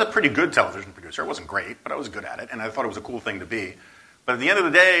 because I was a pretty good television producer. I wasn't great, but I was good at it, and I thought it was a cool thing to be. But at the end of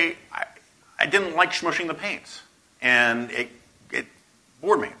the day, I didn't like smushing the paints, and it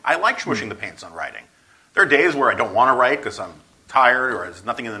bored me. I like smushing the paints on writing. There are days where I don't want to write because I'm tired or there's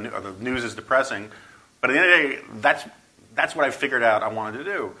nothing in or the news is depressing. But at the end of the day, that's what I figured out I wanted to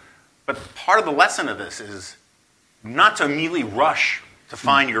do. But part of the lesson of this is not to immediately rush to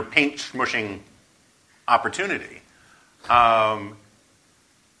find your paint smushing opportunity. I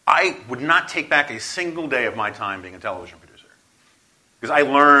would not take back a single day of my time being a television producer, because I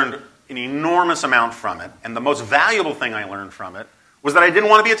learned an enormous amount from it, and the most valuable thing I learned from it was that I didn't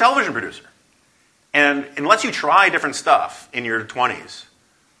want to be a television producer. And unless you try different stuff in your 20s,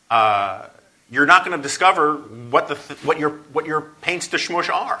 you're not going to discover what your paints to smush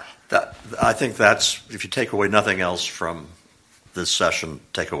are. I think that's, if you take away nothing else from this session,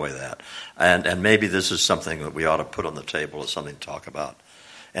 take away that. And maybe this is something that we ought to put on the table as something to talk about.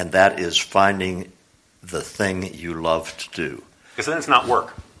 And that is finding the thing you love to do. Because then it's not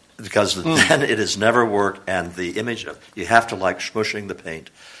work. Because then it is never work, and the image of, you have to like smushing the paint.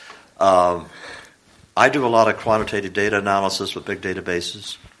 I do a lot of quantitative data analysis with big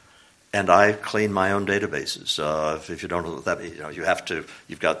databases, and I clean my own databases. If you don't know what that means,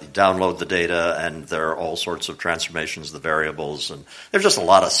 you've got to download the data, and there are all sorts of transformations of the variables, and there's just a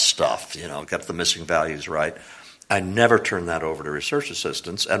lot of stuff, get the missing values right. I never turn that over to research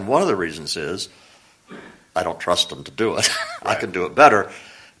assistants, and one of the reasons is I don't trust them to do it. I can do it better.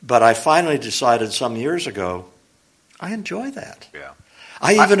 But I finally decided some years ago, I enjoy that. Yeah.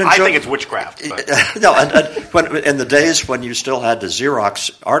 I think it's witchcraft. But. No, and in the days when you still had to Xerox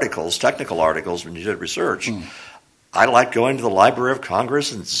articles, technical articles, when you did research, I liked going to the Library of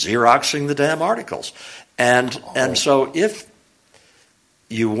Congress and Xeroxing the damn articles. And so if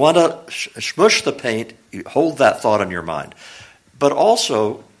you want to smush the paint, you hold that thought in your mind. But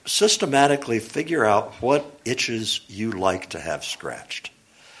also systematically figure out what itches you like to have scratched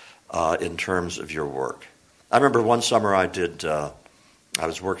in terms of your work. I remember one summer I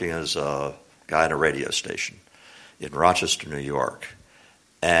was working as a guy at a radio station in Rochester, New York.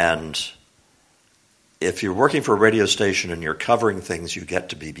 And if you're working for a radio station and you're covering things, you get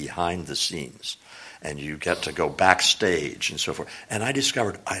to be behind the scenes. And you get to go backstage and so forth. And I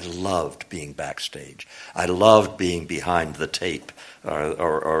discovered I loved being backstage. I loved being behind the tape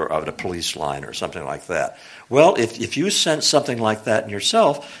or of the police line or something like that. Well, if you sense something like that in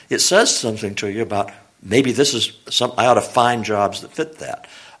yourself, it says something to you about maybe this is I ought to find jobs that fit that.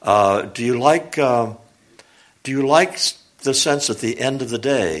 Do you like the sense at the end of the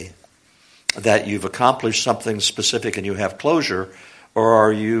day that you've accomplished something specific and you have closure? Or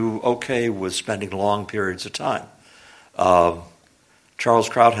are you okay with spending long periods of time? Charles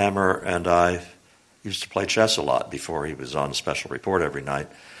Krauthammer and I used to play chess a lot before he was on Special Report every night.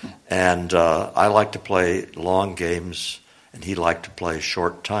 And I like to play long games, and he liked to play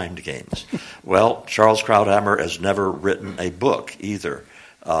short-timed games. Well, Charles Krauthammer has never written a book either.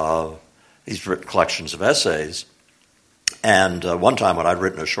 He's written collections of essays. And one time when I'd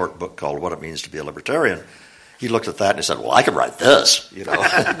written a short book called What It Means to Be a Libertarian, he looked at that and he said, "Well, I could write this,"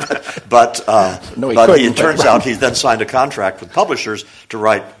 But it turns out he then signed a contract with publishers to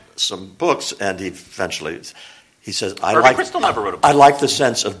write some books, and he says, "I like the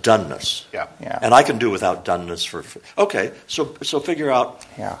sense of doneness." Yeah. And I can do without doneness for. Okay, so figure out.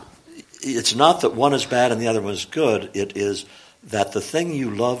 Yeah. It's not that one is bad and the other one is good. It is that the thing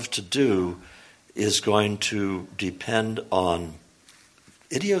you love to do is going to depend on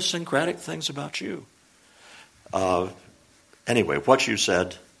idiosyncratic things about you. Anyway, what you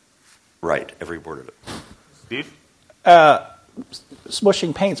said, right, every word of it. Steve?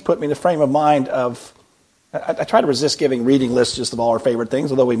 Smushing paints put me in the frame of mind of, I try to resist giving reading lists just of all our favorite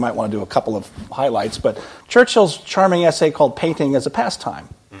things, although we might want to do a couple of highlights, but Churchill's charming essay called Painting as a Pastime.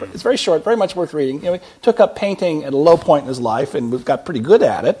 Mm-hmm. It's very short, very much worth reading. He took up painting at a low point in his life and got pretty good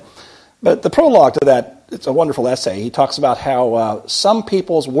at it. But the prologue to that, it's a wonderful essay. He talks about how some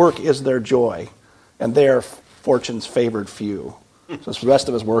people's work is their joy, and their fortune's favored few. So the rest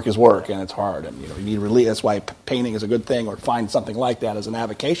of his work is work, and it's hard. And you need relief. That's why painting is a good thing, or find something like that as an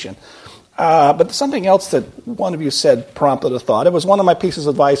avocation. But something else that one of you said prompted a thought. It was one of my pieces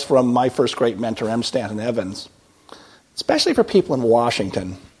of advice from my first great mentor, M. Stanton Evans, especially for people in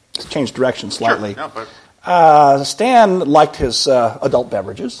Washington. To change direction slightly. Sure. No, but... Stan liked his adult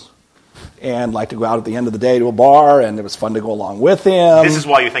beverages and liked to go out at the end of the day to a bar, and it was fun to go along with him. This is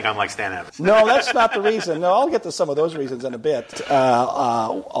why you think I'm like Stan Evans. No, that's not the reason. No, I'll get to some of those reasons in a bit.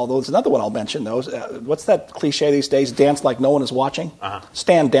 Although there's another one I'll mention. What's that cliche these days? Dance like no one is watching? Uh-huh.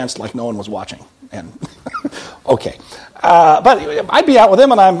 Stan danced like no one was watching. And okay. But I'd be out with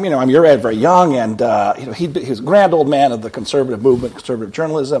him, and I'm your age, very young, and he was a grand old man of the conservative movement, conservative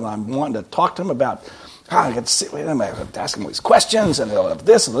journalism, and I'm wanting to talk to him about I could sit with him, I would ask him all these questions, and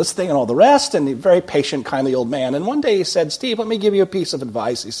this and this thing and all the rest, and he's a very patient, kindly old man. And one day he said, Steve, let me give you a piece of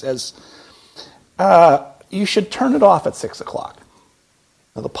advice. He says, you should turn it off at 6 o'clock.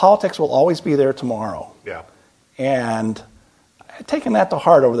 Now, the politics will always be there tomorrow. Yeah. And I'd taken that to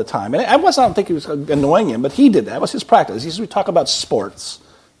heart over the time. And I don't think he was annoying him, but he did that. That was his practice. He used to talk about sports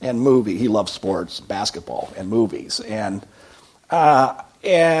and movie. He loved sports, basketball, and movies.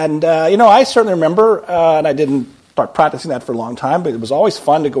 I certainly remember, and I didn't start practicing that for a long time, but it was always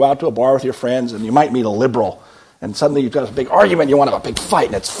fun to go out to a bar with your friends, and you might meet a liberal, and suddenly you've got a big argument, you want to have a big fight,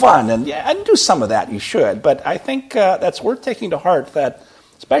 and it's fun. And yeah, I'd do some of that, you should. But I think that's worth taking to heart that,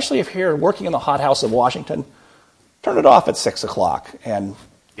 especially if you're working in the hothouse of Washington, turn it off at 6 o'clock and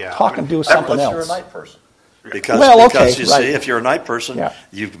talk and do something else. You're a night person. Because you see, if you're a night person,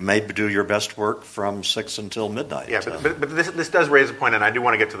 you may do your best work from 6 until midnight. Yeah, but this does raise a point, and I do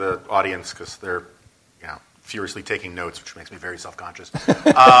want to get to the audience because they're furiously taking notes, which makes me very self-conscious.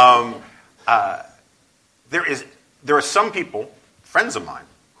 There are some people, friends of mine,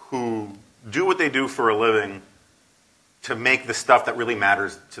 who do what they do for a living to make the stuff that really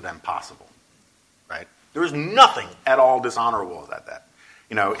matters to them possible. Right? There is nothing at all dishonorable about that.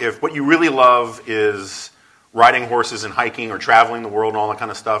 If what you really love is riding horses and hiking or traveling the world and all that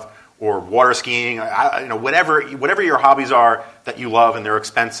kind of stuff, or water skiing, whatever your hobbies are that you love and they're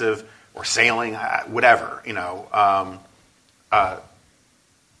expensive, or sailing, whatever,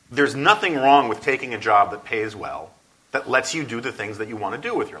 there's nothing wrong with taking a job that pays well, that lets you do the things that you want to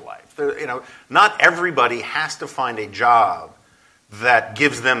do with your life. Not everybody has to find a job that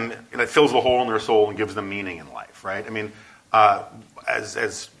that fills the hole in their soul and gives them meaning in life, right? I mean,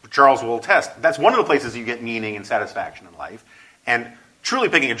 as Charles will attest, that's one of the places you get meaning and satisfaction in life. And truly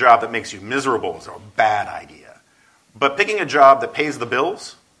picking a job that makes you miserable is a bad idea. But picking a job that pays the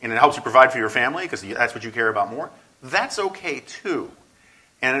bills and it helps you provide for your family, because that's what you care about more, that's okay too.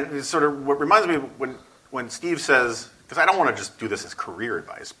 And it's sort of what reminds me of when Steve says, because I don't want to just do this as career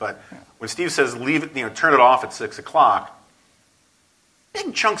advice, but when Steve says leave it, turn it off at 6 o'clock,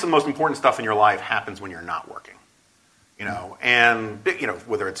 big chunks of the most important stuff in your life happens when you're not working. And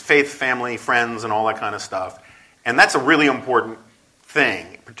whether it's faith, family, friends, and all that kind of stuff. And that's a really important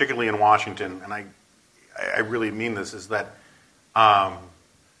thing, particularly in Washington, and I really mean this, is that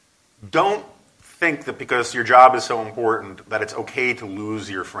don't think that because your job is so important that it's okay to lose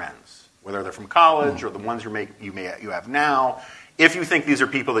your friends, whether they're from college or the ones you have now. If you think these are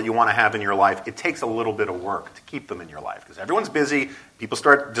people that you want to have in your life, it takes a little bit of work to keep them in your life, because everyone's busy, people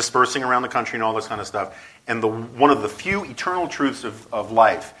start dispersing around the country and all this kind of stuff. And one of the few eternal truths of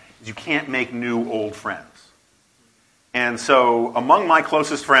life is you can't make new old friends. And so among my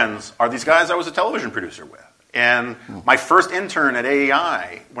closest friends are these guys I was a television producer with. And my first intern at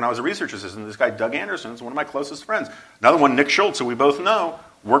AEI, when I was a research assistant, this guy Doug Anderson is one of my closest friends. Another one, Nick Schultz, who we both know,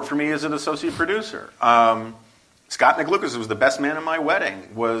 worked for me as an associate producer. Scott McLucas, who was the best man at my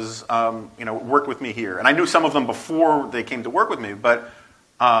wedding, worked with me here. And I knew some of them before they came to work with me, but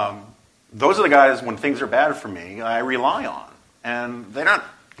those are the guys, when things are bad for me, I rely on. And they're not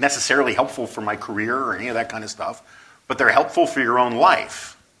necessarily helpful for my career or any of that kind of stuff, but they're helpful for your own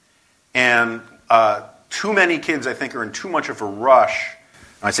life. And too many kids, I think, are in too much of a rush.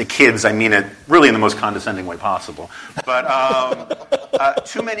 When I say kids, I mean it really in the most condescending way possible. But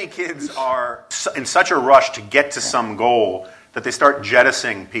too many kids are in such a rush to get to some goal that they start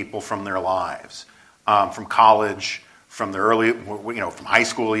jettisoning people from their lives, from college, from their early, from high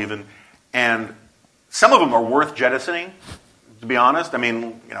school even. And some of them are worth jettisoning, to be honest. I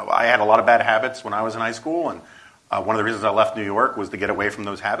mean, I had a lot of bad habits when I was in high school, and one of the reasons I left New York was to get away from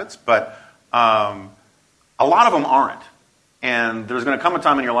those habits. But a lot of them aren't. And there's going to come a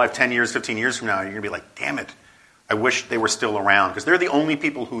time in your life, 10 years, 15 years from now, you're going to be like, damn it, I wish they were still around. Because they're the only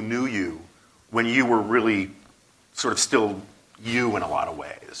people who knew you when you were really sort of still you in a lot of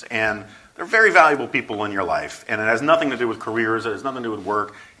ways. And they're very valuable people in your life. And it has nothing to do with careers. It has nothing to do with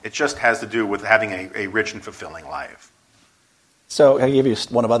work. It just has to do with having a rich and fulfilling life. So I'll give you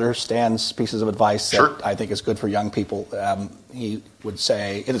one of other Stan's pieces of advice that Sure. I think is good for young people. He would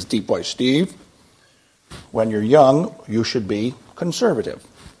say, in his deep voice, Steve, when you're young, you should be conservative.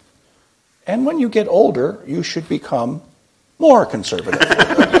 And when you get older, you should become more conservative. So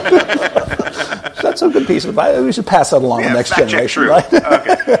that's a good piece of advice. We should pass that along to the next generation. Right?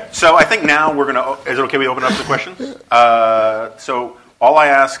 Okay. So I think now we're going to, is it okay we open up to questions? So all I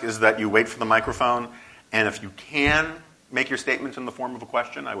ask is that you wait for the microphone, and if you can make your statement in the form of a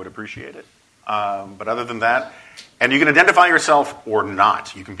question, I would appreciate it. But other than that, and you can identify yourself or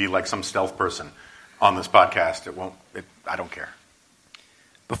not. You can be like some stealth person on this podcast. I don't care.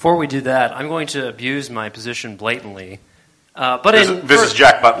 Before we do that, I'm going to abuse my position blatantly. This is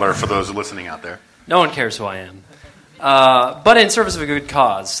Jack Butler, for those listening out there. No one cares who I am. But in service of a good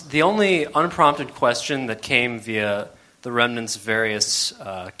cause, the only unprompted question that came via the remnants of various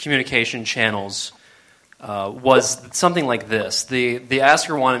communication channels was something like this. The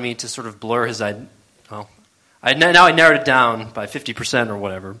asker wanted me to sort of blur his I narrowed it down by 50% or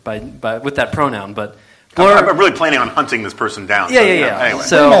whatever with that pronoun, but blur. I'm really planning on hunting this person down. Yeah. Anyway.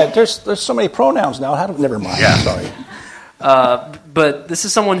 So there's so many pronouns now. Never mind. Yeah. Sorry. But this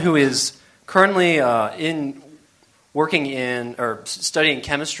is someone who is currently working in or studying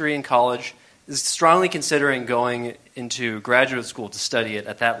chemistry in college, is strongly considering going into graduate school to study it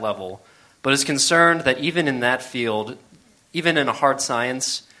at that level, but is concerned that even in that field, even in a hard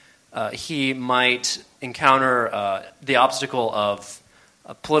science, he might encounter the obstacle of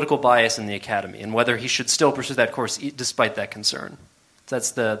political bias in the academy, and whether he should still pursue that course despite that concern.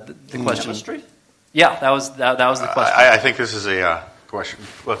 That's the question. Chemistry? Yeah, that was the question. I think this is a question.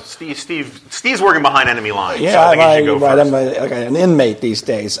 Well, Steve's working behind enemy lines. Yeah, so I think he should go right. first. I'm an inmate these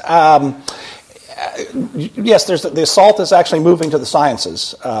days. Yes, the assault is actually moving to the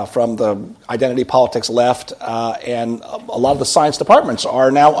sciences from the identity politics left, and a lot of the science departments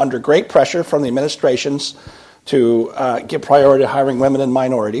are now under great pressure from the administrations to give priority to hiring women and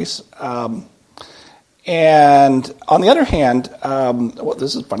minorities. And on the other hand,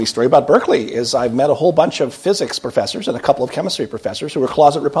 this is a funny story about Berkeley, is I've met a whole bunch of physics professors and a couple of chemistry professors who were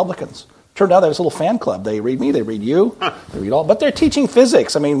closet Republicans. Turned out they was a little fan club. They read me, they read you, they read all. But they're teaching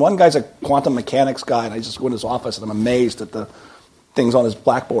physics. I mean, one guy's a quantum mechanics guy, and I just go in his office and I'm amazed at the things on his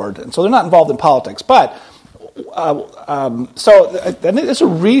blackboard. And so they're not involved in politics. But so I think it's a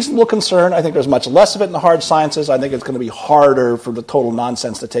reasonable concern. I think there's much less of it in the hard sciences. I think it's going to be harder for the total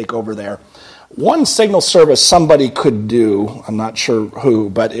nonsense to take over there. One signal service somebody could do, I'm not sure who,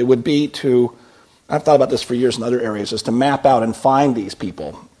 but it would be to, I've thought about this for years in other areas, is to map out and find these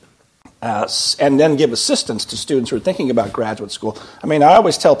people and then give assistance to students who are thinking about graduate school. I mean, I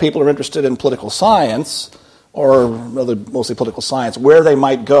always tell people who are interested in political science, or rather mostly political science, where they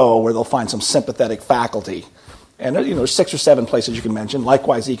might go, where they'll find some sympathetic faculty. And there's 6 or 7 places you can mention,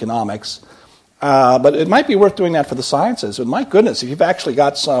 likewise economics. But it might be worth doing that for the sciences. And my goodness, if you've actually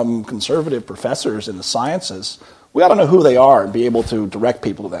got some conservative professors in the sciences, we ought to know who they are and be able to direct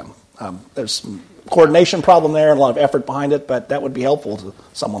people to them. There's some coordination problem there and a lot of effort behind it, but that would be helpful to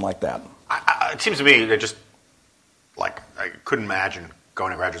someone like that. It seems to me that I couldn't imagine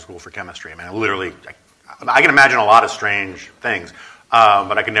going to graduate school for chemistry. I mean, I can imagine a lot of strange things,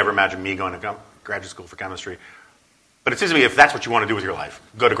 but I can never imagine me going to graduate school for chemistry. But it seems to me if that's what you want to do with your life,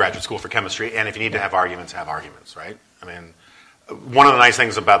 go to graduate school for chemistry, and if you need to have arguments, right? I mean, one of the nice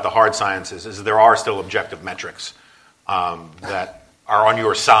things about the hard sciences is there are still objective metrics that are on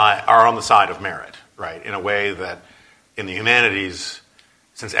your side, are on the side of merit, right? In a way that in the humanities,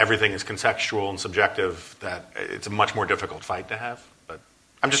 since everything is contextual and subjective, that it's a much more difficult fight to have. But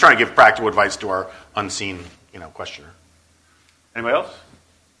I'm just trying to give practical advice to our unseen, questioner. Anybody else?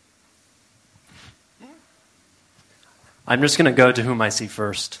 I'm just going to go to whom I see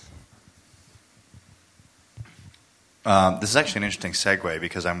first. This is actually an interesting segue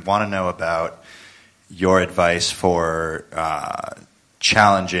because I want to know about your advice for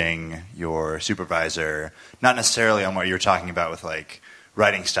challenging your supervisor, not necessarily on what you're talking about with like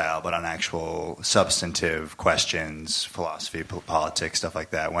writing style, but on actual substantive questions, philosophy, politics, stuff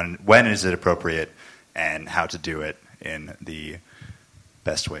like that. When is it appropriate and how to do it in the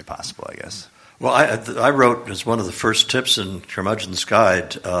best way possible, I guess. Well, I wrote as one of the first tips in Curmudgeon's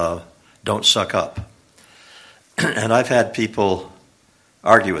Guide, don't suck up. And I've had people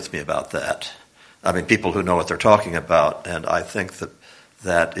argue with me about that. I mean, people who know what they're talking about. And I think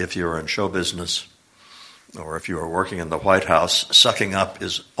that if you're in show business or if you are working in the White House, sucking up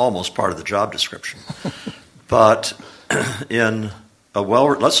is almost part of the job description. But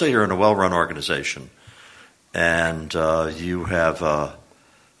let's say you're in a well-run organization and you have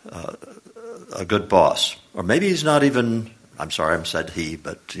a good boss, or maybe he's not even, I'm sorry I said he,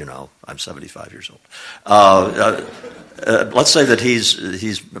 but, I'm 75 years old. Let's say that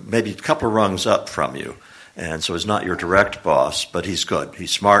he's maybe a couple of rungs up from you, and so he's not your direct boss, but he's good.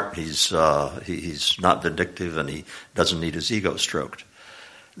 He's smart, he's not vindictive, and he doesn't need his ego stroked.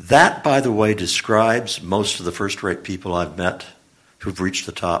 That, by the way, describes most of the first-rate people I've met who've reached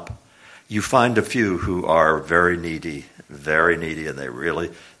the top. You find a few who are very needy, and they really,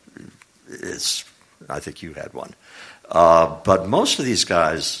 I think you had one. But most of these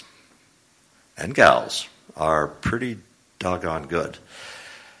guys and gals are pretty doggone good.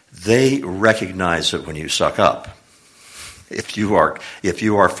 They recognize it when you suck up. If you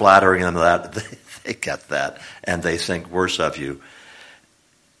are flattering them, that they get that, and they think worse of you.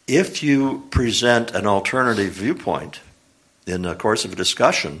 If you present an alternative viewpoint in the course of a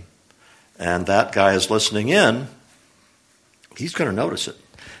discussion, and that guy is listening in, he's going to notice it.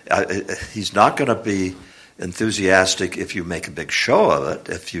 He's not going to be enthusiastic if you make a big show of it,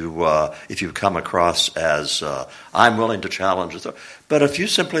 if you come across as I'm willing to challenge it. But if you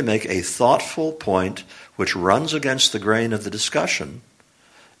simply make a thoughtful point which runs against the grain of the discussion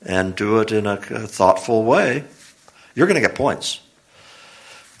and do it in a thoughtful way, you're going to get points.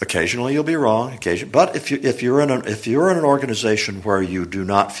 Occasionally you'll be wrong. But if you're in an organization where you do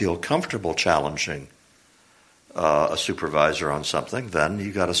not feel comfortable challenging a supervisor on something, then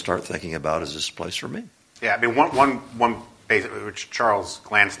you got to start thinking about, is this a place for me? Yeah, I mean, one basic, which Charles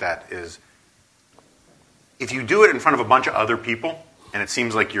glanced at, is if you do it in front of a bunch of other people and it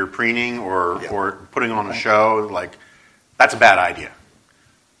seems like you're preening or putting on a show, like, that's a bad idea.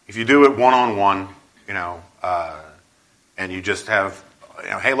 If you do it one-on-one, and you just have,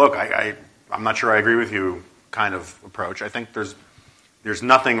 hey, look, I'm not sure I agree with you kind of approach, I think there's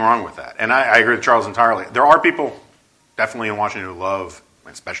nothing wrong with that. And I agree with Charles entirely. There are people, definitely in Washington, who love,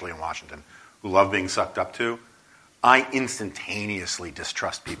 especially in Washington, who love being sucked up to. I instantaneously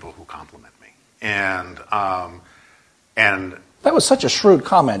distrust people who compliment me. And that was such a shrewd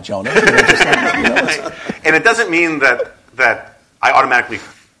comment, Jonah. And it doesn't mean that I automatically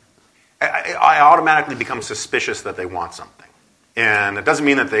become suspicious that they want something. And it doesn't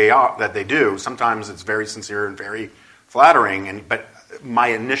mean that they do. Sometimes it's very sincere and very flattering. But my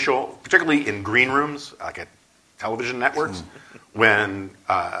initial, particularly in green rooms, like at television networks, when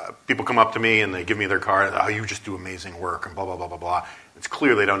people come up to me and they give me their card, oh, you just do amazing work, and blah, blah, blah, blah, blah. It's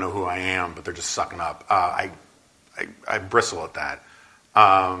clear they don't know who I am, but they're just sucking up. I bristle at that.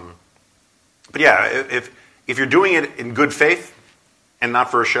 But yeah, if you're doing it in good faith and not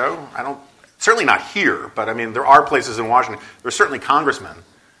for a show, certainly not here, but I mean, there are places in Washington, there's certainly congressmen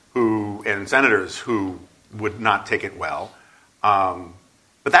and senators who would not take it well.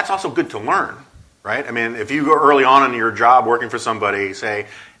 But that's also good to learn. Right? I mean, if you go early on in your job working for somebody, say,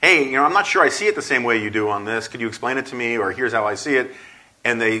 hey, I'm not sure I see it the same way you do on this. Could you explain it to me? Or here's how I see it.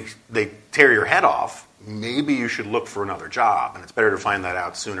 And they tear your head off. Maybe you should look for another job. And it's better to find that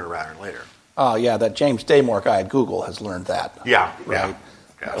out sooner rather than later. Oh, yeah, that James Damore guy at Google has learned that. Yeah, right? Yeah.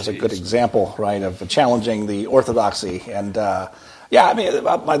 That was a good example, right, of challenging the orthodoxy. And, I mean,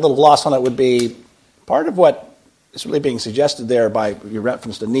 my little gloss on it would be part of what is really being suggested there by your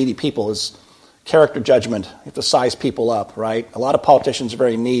reference to needy people is character judgment. You have to size people up, right? A lot of politicians are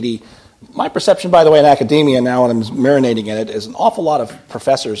very needy. My perception, by the way, in academia now, and I'm marinating in it, is an awful lot of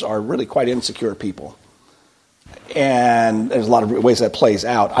professors are really quite insecure people. And there's a lot of ways that plays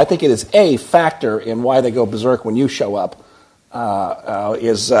out. I think it is a factor in why they go berserk when you show up. And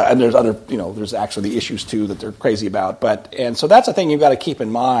there's other, there's actually the issues too that they're crazy about. And so that's a thing you've got to keep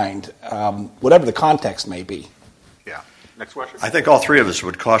in mind, whatever the context may be. Yeah. Next question. I think all three of us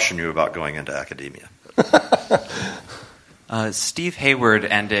would caution you about going into academia. Steve Hayward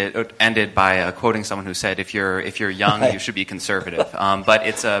ended by quoting someone who said, "If you're young, you should be conservative." But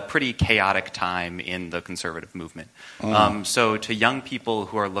it's a pretty chaotic time in the conservative movement. So, to young people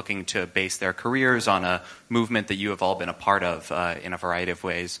who are looking to base their careers on a movement that you have all been a part of in a variety of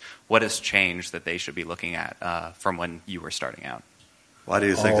ways, what has changed that they should be looking at from when you were starting out? Why do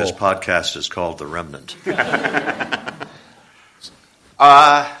you think this podcast is called The Remnant?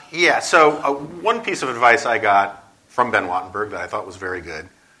 So one piece of advice I got from Ben Wattenberg that I thought was very good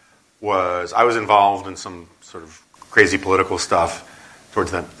was I was involved in some sort of crazy political stuff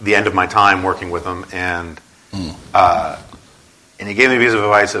towards the end of my time working with him, and he gave me a piece of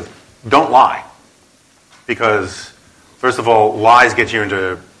advice of don't lie, because first of all, lies get you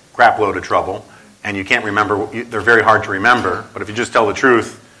into a crap load of trouble, and you can't remember. They're very hard to remember, but if you just tell the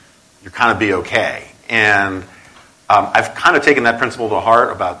truth, you're kind of be okay. And I've kind of taken that principle to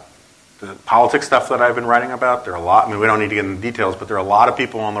heart about the politics stuff that I've been writing about. There are a lot, we don't need to get into details, but there are a lot of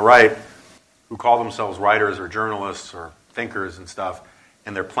people on the right who call themselves writers or journalists or thinkers and stuff,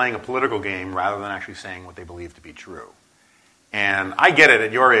 and they're playing a political game rather than actually saying what they believe to be true. And I get it.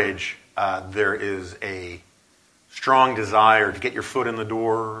 At your age, there is a strong desire to get your foot in the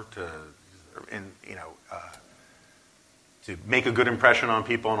door, to make a good impression on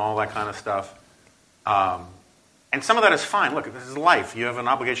people and all that kind of stuff. And some of that is fine. Look, this is life. You have an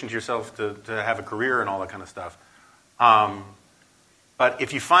obligation to yourself to have a career and all that kind of stuff. But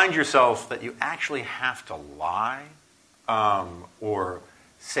if you find yourself that you actually have to lie or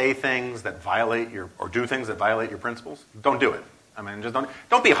say things that violate or do things that violate your principles, don't do it. I mean, just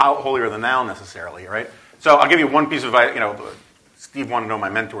don't be holier than thou necessarily, right? So I'll give you one piece of advice. Steve wanted to know my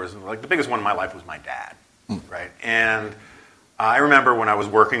mentors. Like the biggest one in my life was my dad, right? And I remember when I was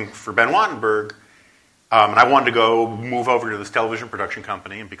working for Ben Wattenberg, and I wanted to go move over to this television production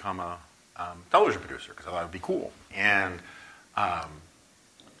company and become a television producer because I thought it would be cool. And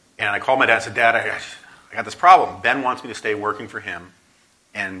I called my dad and said, Dad, I got this problem. Ben wants me to stay working for him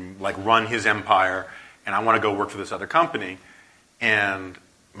and like run his empire, and I want to go work for this other company. And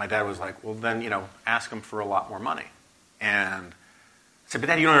my dad was like, well, then, ask him for a lot more money. And I said, but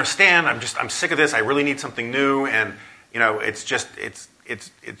Dad, you don't understand. I'm sick of this. I really need something new. And,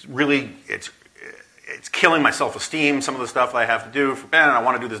 it's killing my self-esteem, some of the stuff I have to do for Ben, and I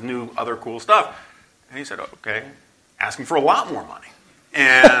want to do this new, other cool stuff. And he said, okay, ask him for a lot more money.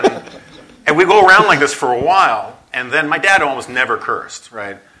 And and we go around like this for a while, and then my dad almost never cursed,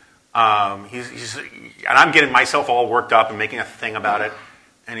 right? And I'm getting myself all worked up and making a thing about it,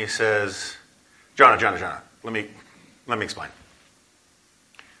 and he says, Jonah, let me explain.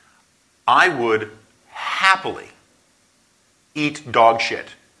 I would happily eat dog shit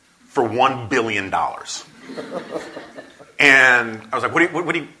for $1 billion. And I was like,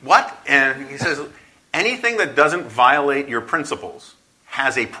 what? And he says, anything that doesn't violate your principles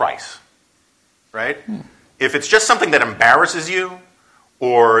has a price, right? If it's just something that embarrasses you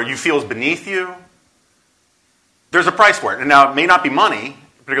or you feel is beneath you, there's a price for it. And now it may not be money,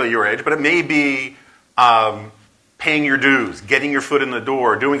 particularly your age, but it may be paying your dues, getting your foot in the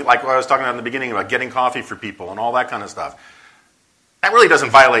door, doing like what I was talking about in the beginning about getting coffee for people and all that kind of stuff. That really doesn't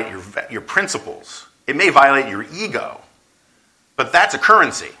violate your principles. It may violate your ego, but that's a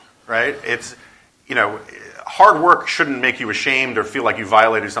currency, right? It's, hard work shouldn't make you ashamed or feel like you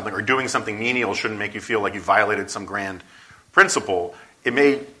violated something, or doing something menial shouldn't make you feel like you violated some grand principle. It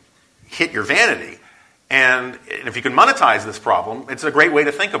may hit your vanity. And if you can monetize this problem, it's a great way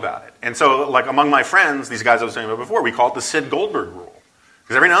to think about it. And so, like among my friends, these guys I was talking about before, we call it the Sid Goldberg rule.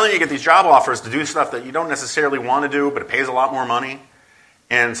 Because every now and then you get these job offers to do stuff that you don't necessarily want to do, but it pays a lot more money.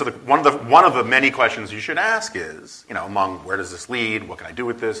 And so one of the many questions you should ask is, among where does this lead? What can I do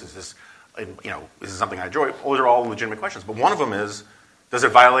with this? Is this, is this something I enjoy? Those are all legitimate questions. But one of them is, does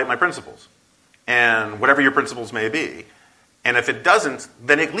it violate my principles? And whatever your principles may be. And if it doesn't,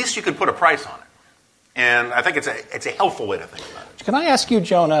 then at least you can put a price on it. And I think it's a helpful way to think about it. Can I ask you,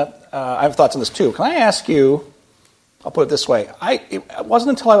 Jonah, I have thoughts on this too. Can I ask you, I'll put it this way. It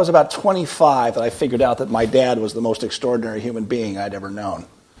wasn't until I was about 25 that I figured out that my dad was the most extraordinary human being I'd ever known.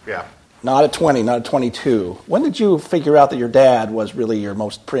 Yeah. Not at 20, not at 22. When did you figure out that your dad was really your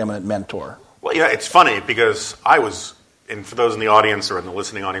most preeminent mentor? Well, it's funny because I was, and for those in the audience or in the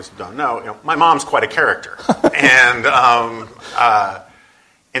listening audience who don't know, my mom's quite a character.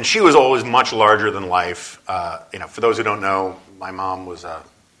 And she was always much larger than life. For those who don't know, my mom was a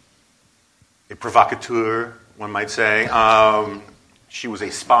provocateur, one might say. She was a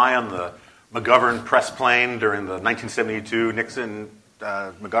spy on the McGovern press plane during the 1972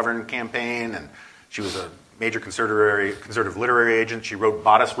 Nixon-McGovern campaign, and she was a major conservative literary agent. She wrote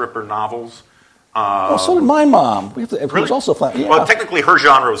bodice ripper novels. So did my mom. It was also fun. Yeah. Well, technically her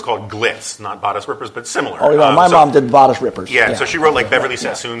genre was called glitz, not bodice rippers, but similar. Oh, yeah, my mom did bodice rippers. Yeah, so she wrote like Beverly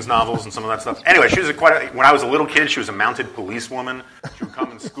Sassoon's novels and some of that stuff. Anyway, she was when I was a little kid, she was a mounted policewoman. She would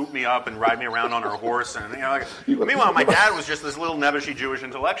come and scoop me up and ride me around on her horse. And meanwhile, my dad was just this little nebbishy Jewish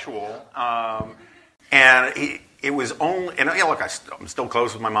intellectual. It was only, and look, I'm still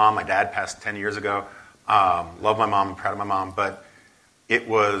close with my mom. My dad passed 10 years ago. Love my mom, I'm proud of my mom, but it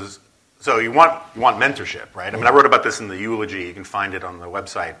was. So you want mentorship, right? I mean, I wrote about this in the eulogy. You can find it on the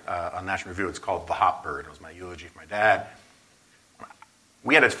website on National Review. It's called The Hop Bird. It was my eulogy for my dad.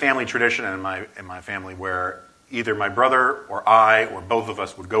 We had a family tradition in my family where either my brother or I or both of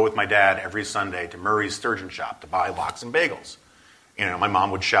us would go with my dad every Sunday to Murray's Sturgeon Shop to buy lox and bagels. My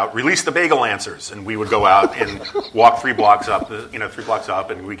mom would shout, "Release the bagel lancers," and we would go out and walk 3 blocks up,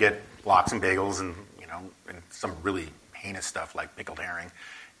 and we get lox and bagels and some really heinous stuff like pickled herring.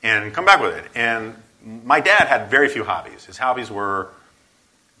 And come back with it. And my dad had very few hobbies. His hobbies were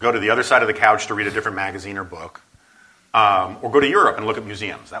go to the other side of the couch to read a different magazine or book, or go to Europe and look at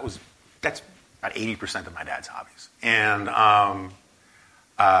museums. That's about 80% of my dad's hobbies. And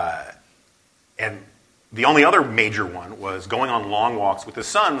the only other major one was going on long walks with his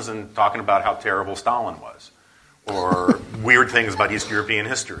sons and talking about how terrible Stalin was, or weird things about East European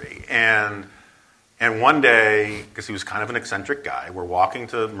history. And one day, because he was kind of an eccentric guy, we're walking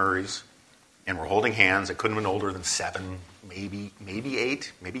to Murray's, and we're holding hands. I couldn't have been older than 7, maybe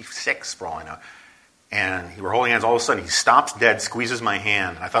 8, maybe 6 for all I know. And we were holding hands. All of a sudden, he stops dead, squeezes my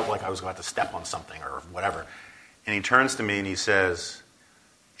hand, and I felt like I was about to step on something or whatever. And he turns to me and he says,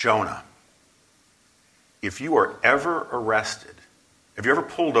 "Jonah, if you are ever arrested, if you're ever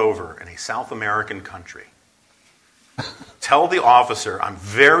pulled over in a South American country, tell the officer, 'I'm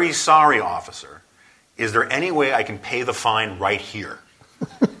very sorry, officer. Is there any way I can pay the fine right here?'"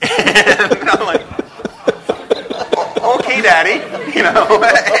 And I'm like, "Okay, Daddy,"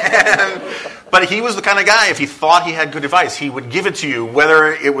 But he was the kind of guy, if he thought he had good advice, he would give it to you,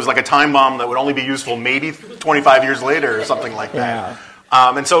 whether it was like a time bomb that would only be useful maybe 25 years later or something like that.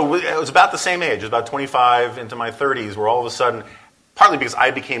 Yeah. And so it was about the same age, it was about 25 into my 30s, where all of a sudden, partly because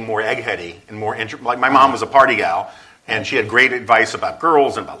I became more eggheady and more like my mom was a party gal, and she had great advice about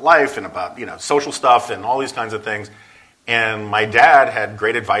girls and about life and about social stuff and all these kinds of things. And my dad had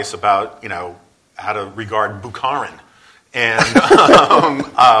great advice about how to regard Bukharin. And and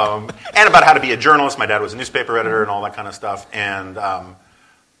about how to be a journalist. My dad was a newspaper editor and all that kind of stuff. And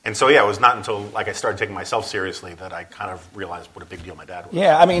so it was not until I started taking myself seriously that I kind of realized what a big deal my dad was.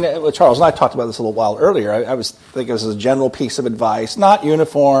 Yeah, I mean, Charles and I talked about this a little while earlier. I was thinking this is a general piece of advice, not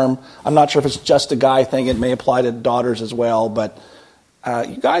uniform. I'm not sure if it's just a guy thing. It may apply to daughters as well. But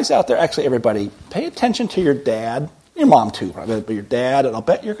you guys out there, actually everybody, pay attention to your dad. Your mom too, probably, but your dad. And I'll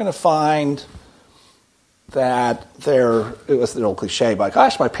bet you're going to find that it was the old cliche, but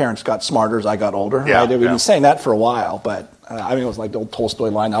gosh, my parents got smarter as I got older. Yeah, right? We've been saying that for a while, but it was like the old Tolstoy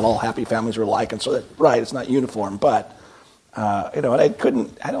line, not all happy families are alike, and so it's not uniform, but and I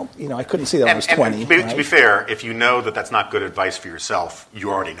couldn't see that when I was 20. To be fair, if you know that that's not good advice for yourself,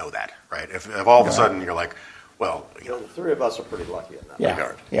 you already know that, right? If all of a sudden you're like, well, the three of us are pretty lucky in that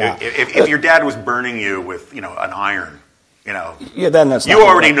regard. Yeah. If your dad was burning you with an iron, then that's you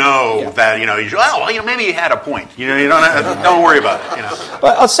already know that maybe he had a point. You don't worry about it.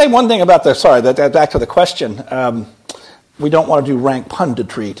 But I'll say one thing about back to the question. We don't want to do rank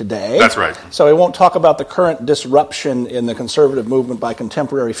punditry today. That's right. So we won't talk about the current disruption in the conservative movement by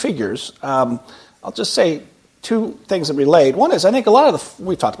contemporary figures. I'll just say two things that relate. One is, I think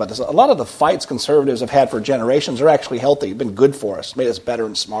we've talked about this, a lot of the fights conservatives have had for generations are actually healthy, been good for us, made us better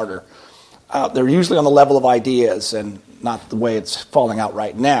and smarter. They're usually on the level of ideas and not the way it's falling out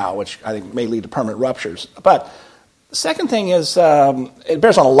right now, which I think may lead to permanent ruptures. But the second thing is, it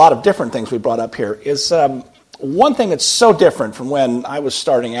bears on a lot of different things we brought up here, is one thing that's so different from when I was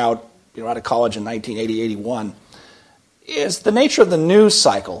starting out, out of college in 1980, 81, is the nature of the news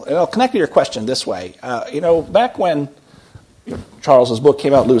cycle. And I'll connect to your question this way. Back when Charles's book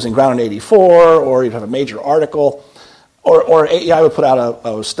came out, Losing Ground in 84, or you'd have a major article, or AEI would put out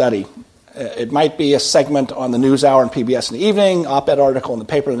a study. It might be a segment on the NewsHour and PBS in the evening, op-ed article in the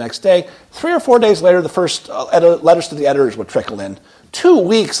paper the next day. 3 or 4 days later, the first letters to the editors would trickle in. 2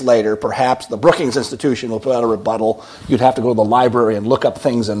 weeks later, perhaps, the Brookings Institution will put out a rebuttal. You'd have to go to the library and look up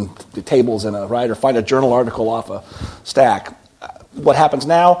things in the tables or find a journal article off a stack. What happens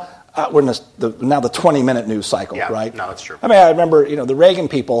now? We're in now the 20-minute news cycle, right? No, that's true. I mean, I remember, the Reagan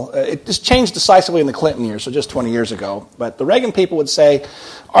people, it just changed decisively in the Clinton years, so just 20 years ago. But the Reagan people would say,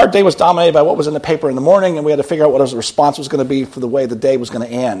 our day was dominated by what was in the paper in the morning, and we had to figure out what the response was going to be for the way the day was going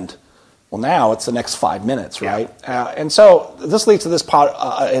to end. Well, now it's the next 5 minutes, right? Yeah. And so this leads to this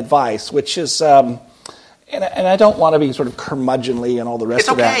advice, which is, and I don't want to be sort of curmudgeonly and all the rest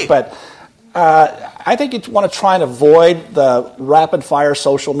of that, but I think you want to try and avoid the rapid-fire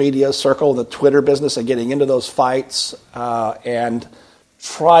social media circle, the Twitter business, and getting into those fights, and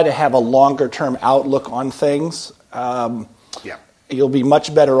try to have a longer-term outlook on things. You'll be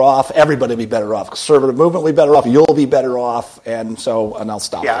much better off. Everybody will be better off. Conservative movement will be better off. You'll be better off. And I'll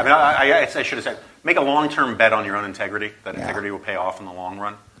stop. Yeah, there. I should have said, make a long-term bet on your own integrity. That integrity will pay off in the long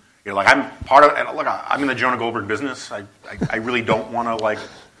run. I'm part of. Look, I'm in the Jonah Goldberg business. I really don't want to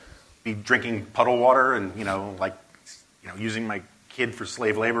be drinking puddle water and using my kid for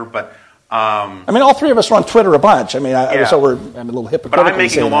slave labor. But all three of us are on Twitter a bunch. So I'm a little hypocritical. But I'm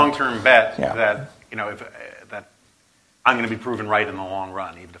making a long-term bet that that I'm going to be proven right in the long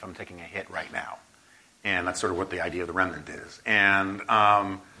run, even if I'm taking a hit right now. And that's sort of what the idea of the remnant is. And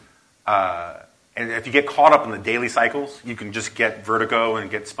if you get caught up in the daily cycles, you can just get vertigo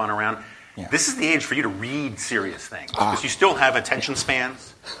and get spun around. Yeah. This is the age for you to read serious things because you still have attention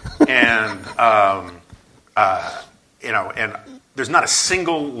spans, and and there's not a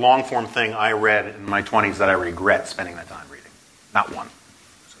single long form thing I read in my 20s that I regret spending that time reading. Not one.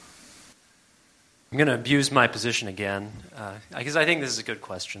 I'm going to abuse my position again because I think this is a good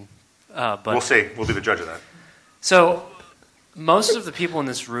question. But We'll see. We'll be the judge of that. So, most of the people in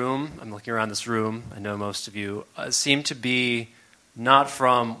this room, I'm looking around this room, I know most of you, seem to be not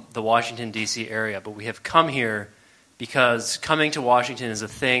from the Washington, D.C. area, but we have come here because coming to Washington is a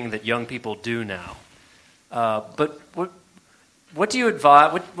thing that young people do now. But what do you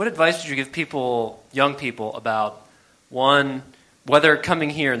advise? What advice would you give people, young people, about one, whether coming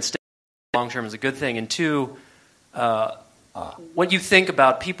here and staying long term is a good thing, and two, what you think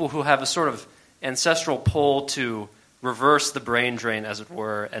about people who have a sort of ancestral pull to reverse the brain drain, as it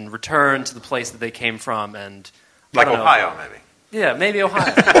were, and return to the place that they came from, and Like Ohio, maybe. Yeah, maybe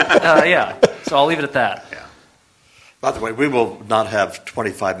Ohio. Yeah. So I'll leave it at that. Yeah. By the way, we will not have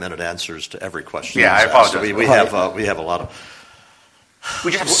 25-minute answers to every question. Yeah, I apologize. We have a lot of.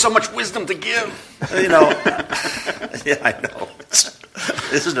 We just have so much wisdom to give. Yeah, I know.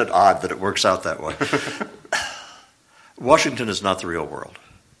 Isn't it odd that it works out that way? Washington is not the real world.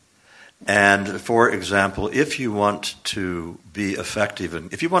 And, for example, if you want to be effective,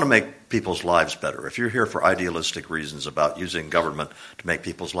 and if you want to make people's lives better, if you're here for idealistic reasons about using government to make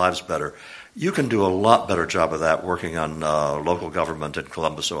people's lives better, you can do a lot better job of that working on local government in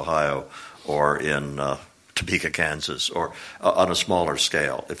Columbus, Ohio, or in Topeka, Kansas, or on a smaller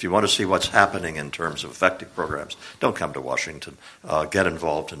scale. If you want to see what's happening in terms of effective programs, don't come to Washington. Get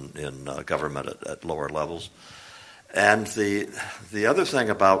involved in government at lower levels. And the other thing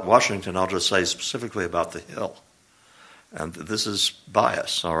about Washington, I'll just say specifically about the Hill, and this is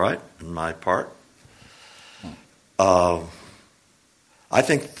bias, all right, in my part. I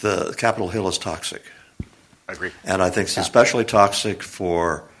think the Capitol Hill is toxic. I agree. And I think it's especially toxic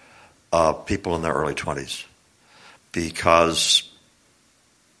for people in their early 20s because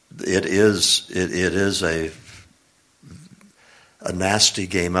it is a nasty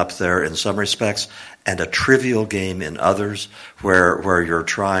game up there in some respects and a trivial game in others where you're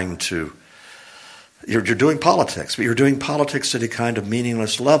trying to you're doing politics, but you're doing politics at a kind of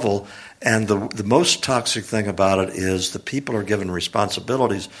meaningless level. And the most toxic thing about it is the people are given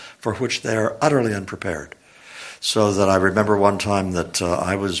responsibilities for which they are utterly unprepared. So that I remember one time that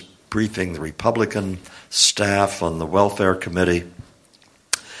I was briefing the Republican staff on the welfare committee,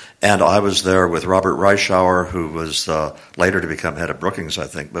 and I was there with Robert Reischauer, who was later to become head of Brookings, I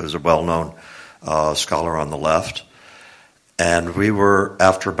think, but was a well-known scholar on the left. And we were,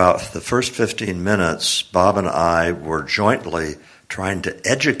 after about the first 15 minutes, Bob and I were jointly trying to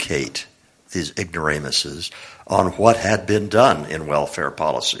educate these ignoramuses on what had been done in welfare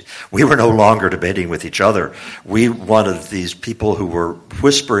policy. We were no longer debating with each other. We wanted these people who were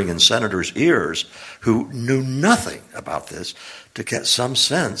whispering in senators' ears, who knew nothing about this, to get some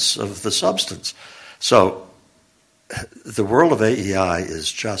sense of the substance. So the world of AEI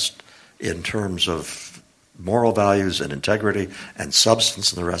is just, in terms of moral values and integrity and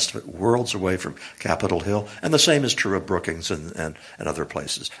substance and the rest of it, worlds away from Capitol Hill. And the same is true of Brookings and other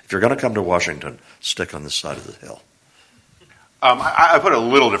places. If you're going to come to Washington, stick on this side of the hill. I put it a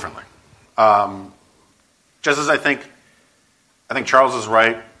little differently. Just as I think Charles is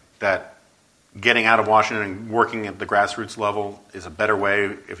right that getting out of Washington and working at the grassroots level is a better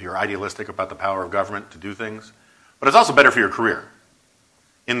way if you're idealistic about the power of government to do things. But it's also better for your career,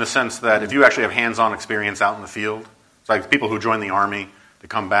 in the sense that if you actually have hands-on experience out in the field, it's like people who join the Army, they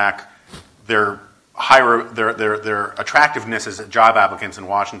come back, their attractiveness as job applicants in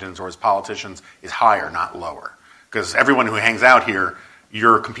Washington or as politicians is higher, not lower. Because everyone who hangs out here,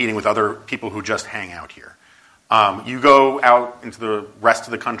 you're competing with other people who just hang out here. You go out into the rest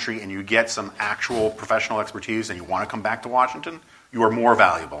of the country and you get some actual professional expertise and you want to come back to Washington, you are more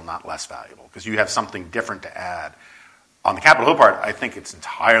valuable, not less valuable, because you have something different to add. On the Capitol Hill part, I think it's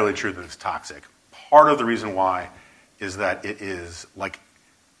entirely true that it's toxic. Part of the reason why is that it is like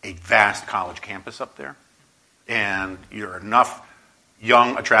a vast college campus up there. And you're enough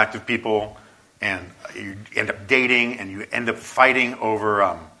young, attractive people, and you end up dating, and you end up fighting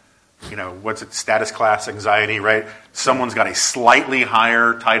over, status class anxiety, right? Someone's got a slightly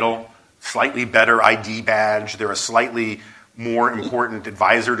higher title, slightly better ID badge, they're a slightly more important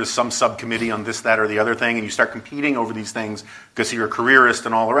advisor to some subcommittee on this, that, or the other thing, and you start competing over these things because you're a careerist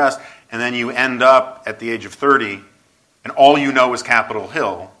and all the rest, and then you end up at the age of 30, and all you know is Capitol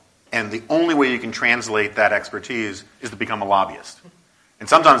Hill, and the only way you can translate that expertise is to become a lobbyist. And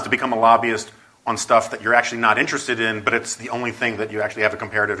sometimes to become a lobbyist on stuff that you're actually not interested in, but it's the only thing that you actually have a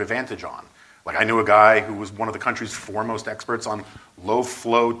comparative advantage on. Like I knew a guy who was one of the country's foremost experts on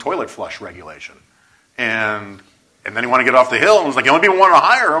low-flow toilet flush regulation. And then he wanted to get off the hill and was like, the only people we wanted to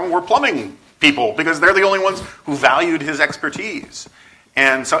hire were plumbing people because they're the only ones who valued his expertise.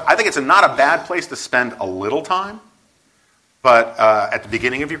 And so I think it's not a bad place to spend a little time, but at the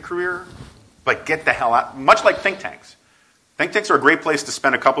beginning of your career, but get the hell out. Much like think tanks. Think tanks are a great place to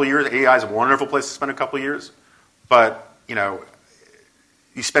spend a couple of years. AEI is a wonderful place to spend a couple of years. But,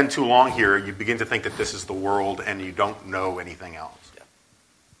 you spend too long here, you begin to think that this is the world and you don't know anything else.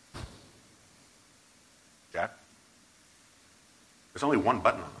 Jack? There's only one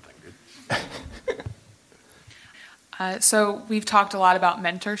button on the thing, dude. So we've talked a lot about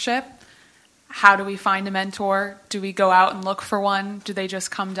mentorship. How do we find a mentor? Do we go out and look for one? Do they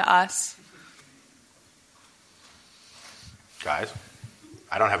just come to us? Guys,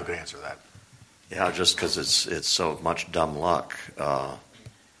 I don't have a good answer to that. Yeah, just because it's so much dumb luck.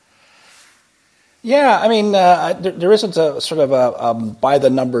 Yeah, I mean, there isn't a sort of a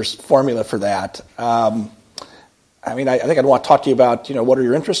by-the-numbers formula for that. I think I'd want to talk to you about, what are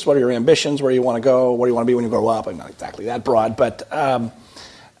your interests, what are your ambitions, where you want to go, what do you want to be when you grow up. I'm not exactly that broad, but some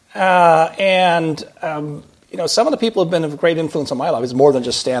of the people who have been of great influence on my life is more than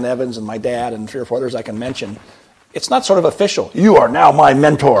just Stan Evans and my dad and 3 or 4 others I can mention. It's not sort of official. You are now my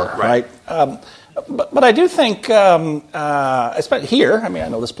mentor, right? But I do think, especially here, I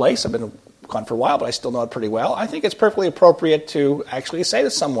know this place. I've been gone for a while, but I still know it pretty well. I think it's perfectly appropriate to actually say to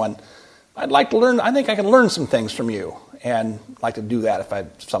someone, I'd like to learn, I think I can learn some things from you, and I'd like to do that if I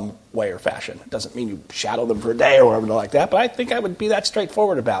some way or fashion. It doesn't mean you shadow them for a day or whatever like that, but I think I would be that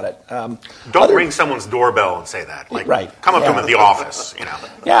straightforward about it. Don't ring someone's doorbell and say that. Come up to them at the office,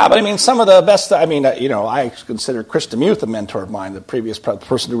 Yeah, but some of the best, I consider Chris DeMuth a mentor of mine, the previous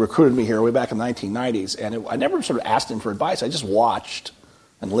person who recruited me here way back in the 1990s, and I never sort of asked him for advice. I just watched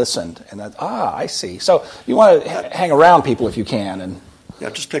and listened, and I see. So you want to hang around people if you can, and yeah,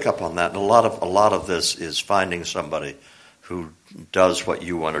 just pick up on that. And a lot of this is finding somebody who does what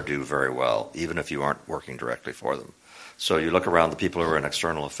you want to do very well, even if you aren't working directly for them. So you look around the people who are in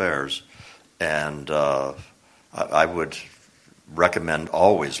external affairs, and I would recommend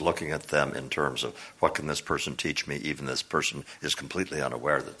always looking at them in terms of what can this person teach me, even this person is completely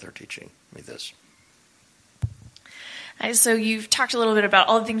unaware that they're teaching me this. So you've talked a little bit about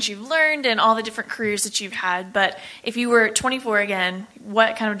all the things you've learned and all the different careers that you've had, but if you were 24 again,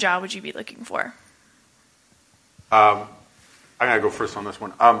 what kind of job would you be looking for? I'm going to go first on this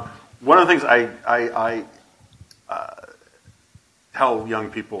one. One of the things I tell young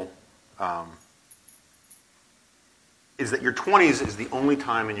people is that your 20s is the only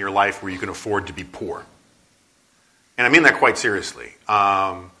time in your life where you can afford to be poor. And I mean that quite seriously.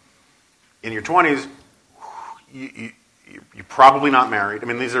 In your 20s, you're probably not married.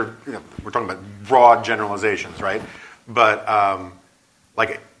 These are, we're talking about broad generalizations, right? But,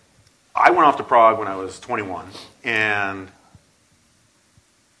 I went off to Prague when I was 21, and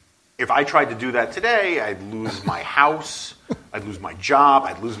if I tried to do that today, I'd lose my house, I'd lose my job,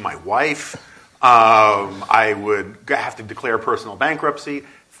 I'd lose my wife, I would have to declare personal bankruptcy.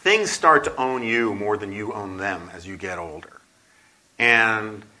 Things start to own you more than you own them as you get older.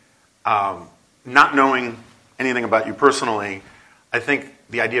 And not knowing anything about you personally, I think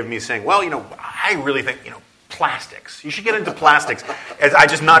the idea of me saying, well, I really think, plastics. You should get into plastics. I'm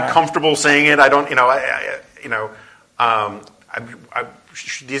just not comfortable saying it. I don't,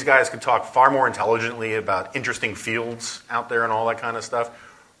 these guys could talk far more intelligently about interesting fields out there and all that kind of stuff.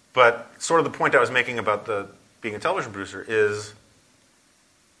 But sort of the point I was making about being a television producer is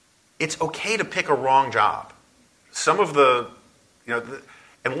it's okay to pick a wrong job. Some of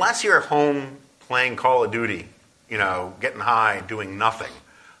unless you're at home playing Call of Duty, getting high, doing nothing.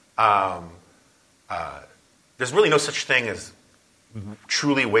 There's really no such thing as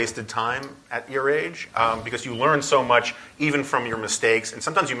truly wasted time at your age because you learn so much even from your mistakes. And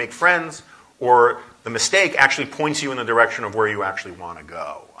sometimes you make friends or the mistake actually points you in the direction of where you actually want to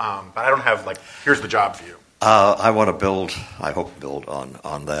go. But I don't have, here's the job for you. I want to build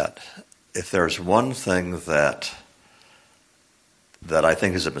on that. If there's one thing that I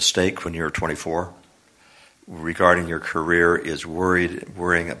think is a mistake when you're 24 regarding your career is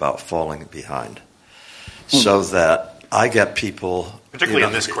worrying about falling behind. So that I get people, particularly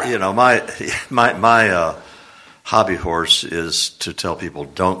in this crowd. My hobby horse is to tell people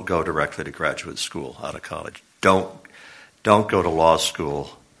don't go directly to graduate school out of college. Don't go to law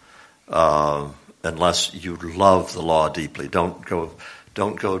school unless you love the law deeply. Don't go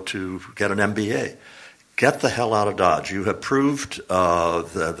to get an MBA. get the hell out of Dodge. You have proved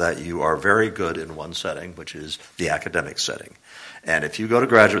that you are very good in one setting, which is the academic setting. And if you go to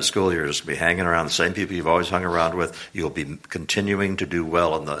graduate school, you're just going to be hanging around the same people you've always hung around with. You'll be continuing to do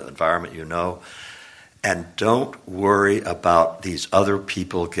well in the environment you know. And don't worry about these other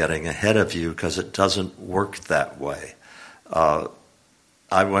people getting ahead of you, because it doesn't work that way. I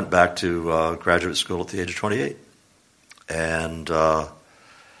went back to graduate school at the age of 28. And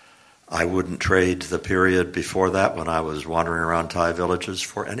I wouldn't trade the period before that, when I was wandering around Thai villages,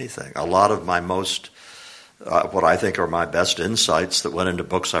 for anything. A lot of my most, what I think are my best insights that went into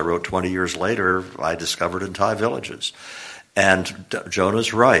books I wrote 20 years later, I discovered in Thai villages. And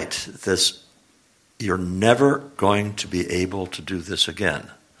Jonah's right. You're never going to be able to do this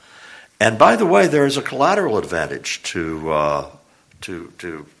again. And by the way, there is a collateral advantage to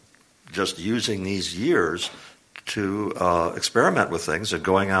just using these years to experiment with things and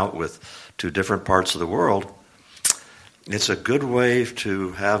going out to different parts of the world. It's a good way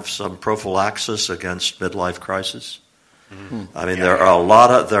to have some prophylaxis against midlife crisis. Mm-hmm. I mean, there are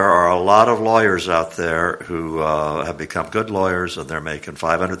a lot of lawyers out there who have become good lawyers, and they're making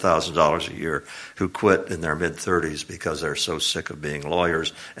 $500,000 a year, who quit in their mid-30s because they're so sick of being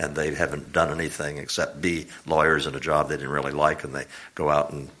lawyers and they haven't done anything except be lawyers in a job they didn't really like, and they go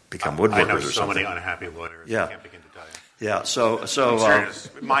out and become woodworkers I know or so something. many unhappy lawyers. Yeah. I can't begin to tell you. Yeah, so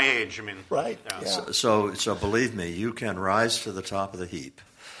my age, I mean. Right. Yeah. Yeah. So believe me, you can rise to the top of the heap,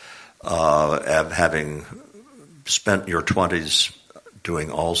 having spent your 20s doing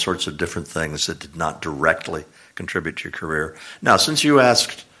all sorts of different things that did not directly contribute to your career. Now, since you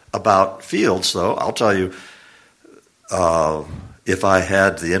asked about fields, though, I'll tell you, if I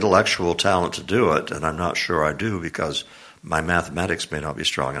had the intellectual talent to do it, and I'm not sure I do because my mathematics may not be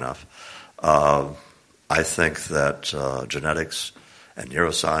strong enough, I think that genetics and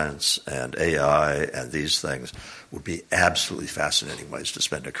neuroscience and AI and these things would be absolutely fascinating ways to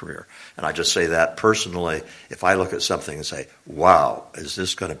spend a career. And I just say that personally. If I look at something and say, wow, is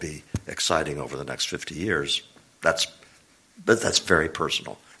this going to be exciting over the next 50 years? That's very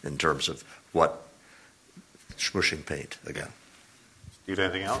personal in terms of what smushing paint again. Do you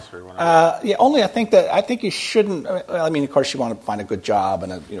have anything else? Or Only I think you shouldn't. I mean, of course, you want to find a good job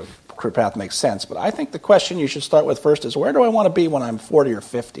and a career path makes sense. But I think the question you should start with first is, where do I want to be when I'm 40 or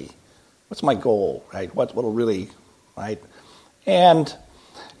 50? What's my goal, right? What'll really, right? And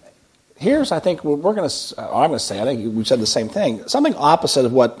here's, I think, I'm going to say, I think we've said the same thing. Something opposite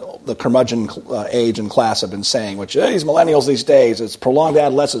of what the curmudgeon age and class have been saying, which these millennials these days, it's prolonged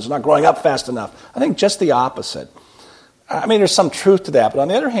adolescence, not growing up fast enough. I think just the opposite. I mean, there's some truth to that. But on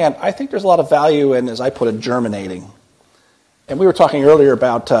the other hand, I think there's a lot of value in, as I put it, germinating. And we were talking earlier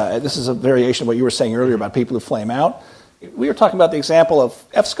about, this is a variation of what you were saying earlier about people who flame out. We were talking about the example of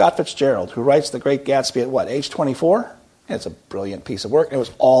F. Scott Fitzgerald, who writes The Great Gatsby at age 24? And it's a brilliant piece of work. It was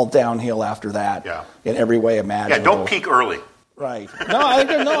all downhill after that in every way imaginable. Yeah, don't peak early. Right. I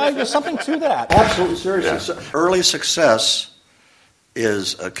think there's something to that. Absolutely, seriously. Yeah. Early success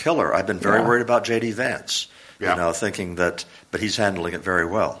is a killer. I've been very worried about J.D. Vance, thinking that, but he's handling it very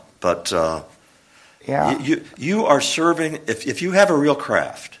well. But you are serving, if you have a real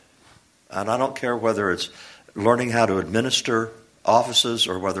craft, and I don't care whether it's learning how to administer offices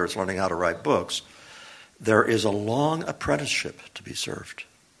or whether it's learning how to write books, there is a long apprenticeship to be served.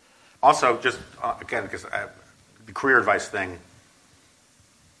 Also, just again, because the career advice thing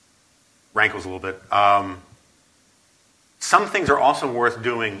rankles a little bit. Some things are also worth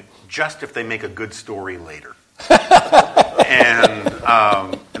doing just if they make a good story later.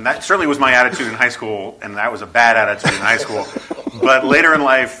 And that certainly was my attitude in high school, and that was a bad attitude in high school. But later in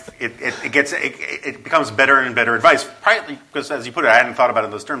life, it becomes better and better advice. Partly because, as you put it, I hadn't thought about it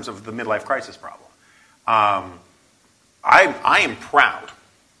in those terms of the midlife crisis problem. I am proud,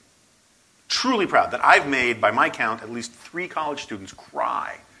 truly proud, that I've made, by my count, at least 3 college students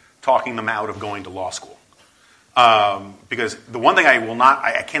cry talking them out of going to law school. Because the one thing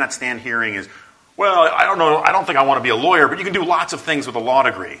I cannot stand hearing is, well, I don't know, I don't think I want to be a lawyer, but you can do lots of things with a law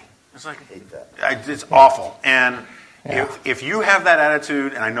degree. It's like, it's awful. And if you have that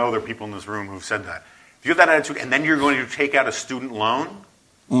attitude, and I know there are people in this room who've said that, if you have that attitude and then you're going to take out a student loan,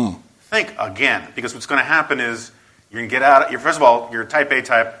 think again, because what's going to happen is you're going to get out. First of all, you're a type A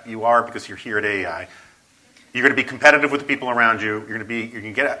type. You are because you're here at AEI. You're going to be competitive with the people around you. You're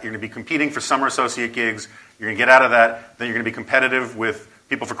going to be competing for summer associate gigs. You're going to get out of that. Then you're going to be competitive with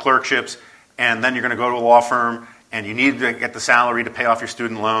people for clerkships, and then you're going to go to a law firm, and you need to get the salary to pay off your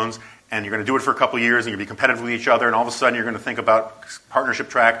student loans, and you're going to do it for a couple of years, and you're going to be competitive with each other, and all of a sudden you're going to think about partnership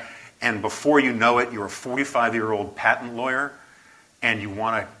track, and before you know it, you're a 45-year-old patent lawyer, and you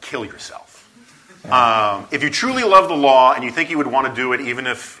want to kill yourself. If you truly love the law and you think you would want to do it even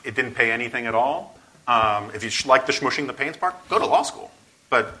if it didn't pay anything at all, if you like the schmushing the pains part, go to law school.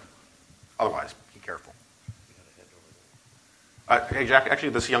 But otherwise, be careful. Hey, Jack, actually,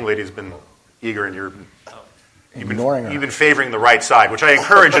 this young lady has been eager, and you've been favoring the right side, which I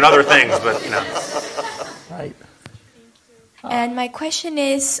encourage in other things, but, you know. Right. And my question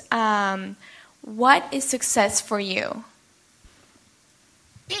is, what is success for you?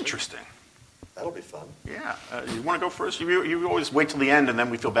 Interesting. That'll be fun. Yeah. You want to go first? You always wait till the end, and then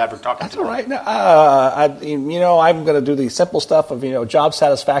we feel bad for talking. That's all right. No, I'm going to do the simple stuff of, job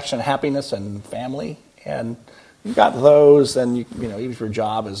satisfaction, happiness, and family. And you got those, then, even if your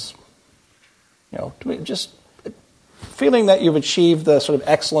job is, just feeling that you've achieved the sort of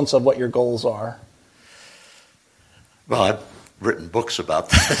excellence of what your goals are. Well, I've written books about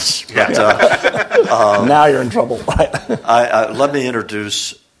this. But, now you're in trouble. Let me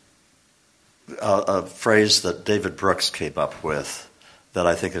introduce a phrase that David Brooks came up with that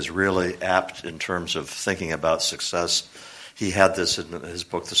I think is really apt in terms of thinking about success. He had this in his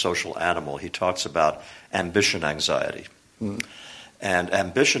book, The Social Animal. He talks about ambition anxiety. And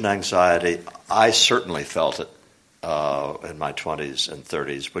ambition anxiety, I certainly felt it in my 20s and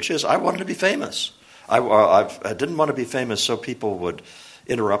 30s, which is I wanted to be famous. I didn't want to be famous so people would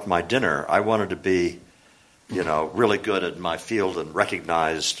interrupt my dinner. I wanted to be, really good at my field and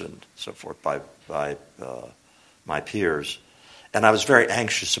recognized and so forth by my peers. And I was very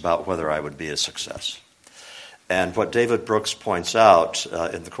anxious about whether I would be a success. And what David Brooks points out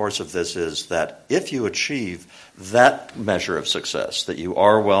in the course of this is that if you achieve that measure of success, that you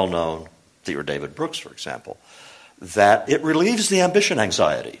are well known, that you're David Brooks, for example, that it relieves the ambition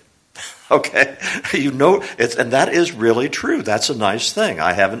anxiety. Okay? And that is really true. That's a nice thing.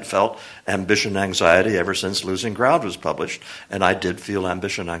 I haven't felt ambition anxiety ever since Losing Ground was published, and I did feel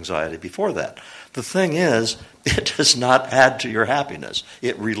ambition anxiety before that. The thing is, it does not add to your happiness.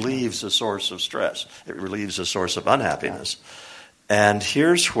 It relieves a source of stress. It relieves a source of unhappiness. And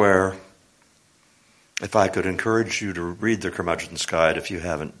here's where, if I could encourage you to read the Curmudgeon's Guide if you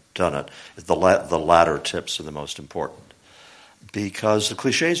haven't done it, the latter tips are the most important. Because the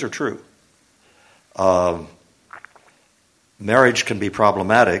cliches are true. Marriage can be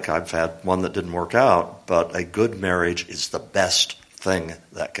problematic. I've had one that didn't work out, but a good marriage is the best thing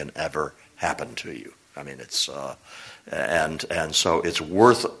that can ever happen to you. I mean, it's and so it's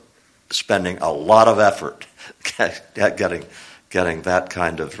worth spending a lot of effort getting that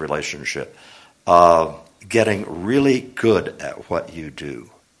kind of relationship. Getting really good at what you do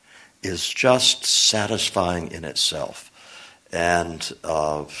is just satisfying in itself. And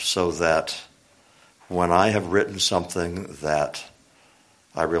so that when I have written something that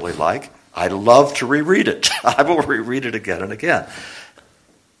I really like, I love to reread it. I will reread it again and again.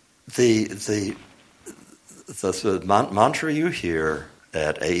 The mantra you hear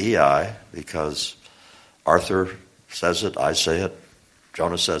at AEI, because Arthur says it, I say it,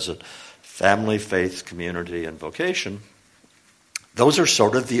 Jonah says it, family, faith, community, and vocation, those are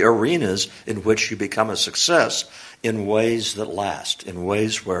sort of the arenas in which you become a success in ways that last, in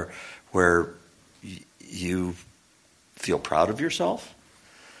ways where you feel proud of yourself,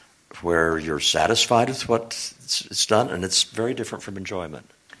 where you're satisfied with what it's done, and it's very different from enjoyment.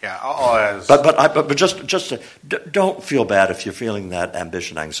 Yeah, but just don't feel bad if you're feeling that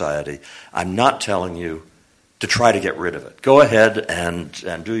ambition anxiety. I'm not telling you to try to get rid of it. Go ahead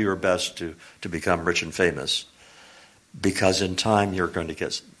and do your best to become rich and famous, because in time you're going to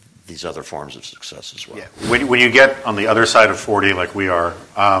get these other forms of success as well. Yeah. When you get on the other side of 40, like we are,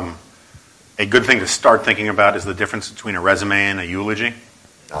 a good thing to start thinking about is the difference between a resume and a eulogy.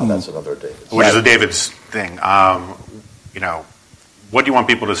 Oh, that's another David. Which is a David's thing. What do you want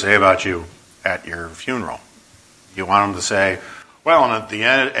people to say about you at your funeral? You want them to say, well, and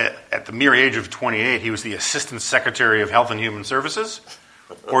at the mere age of 28, he was the Assistant Secretary of Health and Human Services?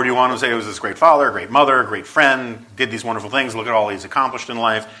 Or do you want them to say he was this great father, great mother, great friend, did these wonderful things, look at all he's accomplished in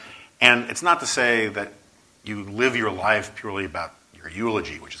life? And it's not to say that you live your life purely about your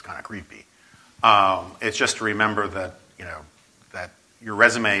eulogy, which is kind of creepy. It's just to remember that, that your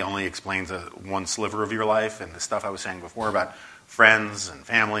resume only explains one sliver of your life, and the stuff I was saying before about friends and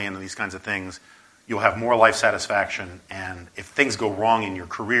family and these kinds of things, you'll have more life satisfaction, and if things go wrong in your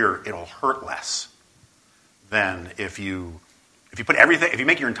career, it'll hurt less than if you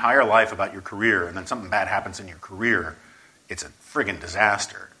make your entire life about your career and then something bad happens in your career, it's a friggin'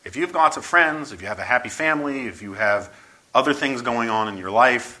 disaster. If you have lots of friends, if you have a happy family, if you have other things going on in your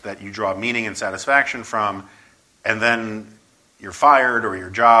life that you draw meaning and satisfaction from, and then you're fired or your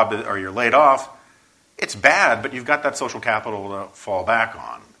job or you're laid off, it's bad, but you've got that social capital to fall back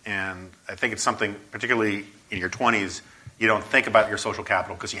on. And I think it's something, particularly in your 20s, you don't think about your social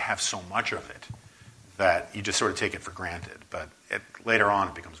capital because you have so much of it that you just sort of take it for granted. But later on,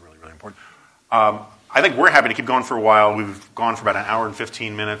 it becomes really, really important. I think we're happy to keep going for a while. We've gone for about an hour and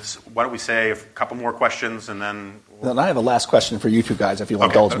 15 minutes. Why don't we say a couple more questions and then... Then I have a last question for you two guys, if you'll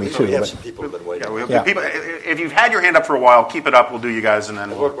indulge me too. We have some people who've been waiting. Yeah, people, if you've had your hand up for a while, keep it up. We'll do you guys, and then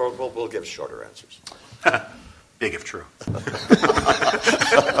We'll give shorter answers. big if true.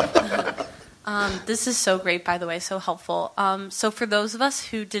 This is so great, by the way, so helpful. So for those of us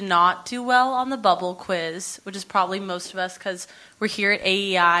who did not do well on the bubble quiz, which is probably most of us because we're here at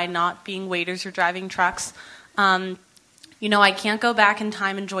AEI, not being waiters or driving trucks, I can't go back in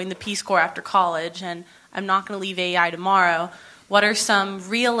time and join the Peace Corps after college, and I'm not going to leave AEI tomorrow. What are some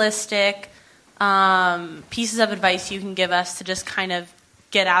realistic pieces of advice you can give us to just kind of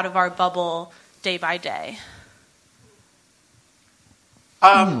get out of our bubble day by day?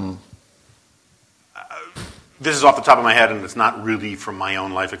 This is off the top of my head, and it's not really from my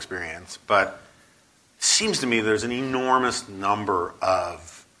own life experience, but it seems to me there's an enormous number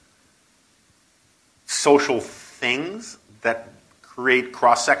of social things that create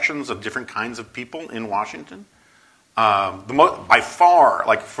cross-sections of different kinds of people in Washington. By far,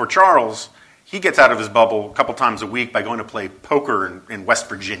 like for Charles, he gets out of his bubble a couple times a week by going to play poker in West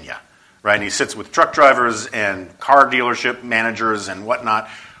Virginia, right? And he sits with truck drivers and car dealership managers and whatnot.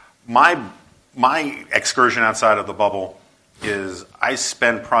 My excursion outside of the bubble is I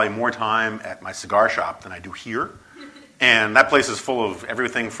spend probably more time at my cigar shop than I do here. And that place is full of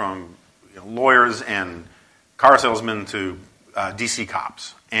everything from lawyers and car salesmen to DC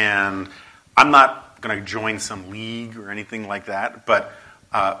cops. And I'm not going to join some league or anything like that, but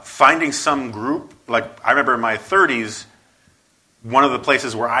finding some group, like I remember in my 30s, one of the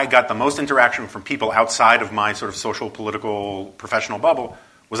places where I got the most interaction from people outside of my sort of social, political, professional bubble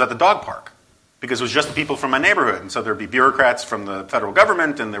was at the dog park. Because it was just the people from my neighborhood. And so there would be bureaucrats from the federal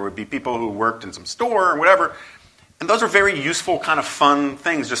government, and there would be people who worked in some store or whatever. And those are very useful, kind of fun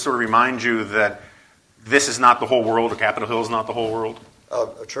things, just sort of remind you that this is not the whole world, or Capitol Hill is not the whole world.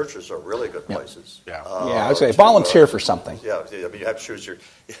 Churches are really good places. Yeah, I would say volunteer for something. Yeah, I mean, you have to choose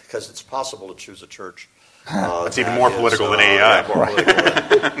because it's possible to choose a church. It's even more political than AEI.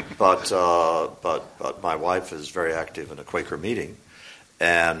 But my wife is very active in a Quaker meeting.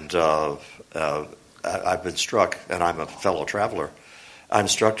 And I've been struck, and I'm a fellow traveler, I'm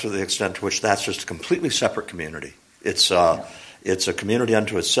struck to the extent to which that's just a completely separate community. It's a community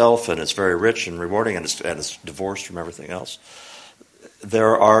unto itself, and it's very rich and rewarding, and it's divorced from everything else.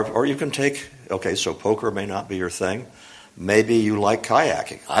 Or you can take, so poker may not be your thing. Maybe you like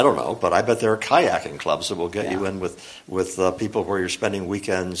kayaking. I don't know, but I bet there are kayaking clubs that will get you in with people where you're spending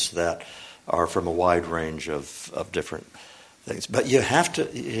weekends that are from a wide range of different things. But you have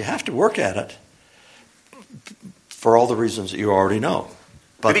to work at it for all the reasons that you already know.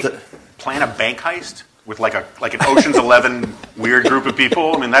 But maybe plan a bank heist with like an Ocean's 11 weird group of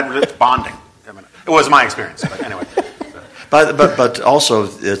people. I mean, that's bonding. I mean, it was my experience. But anyway. But also,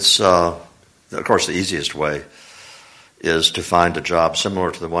 it's of course the easiest way is to find a job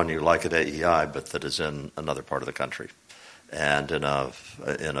similar to the one you like at AEI, but that is in another part of the country, and in a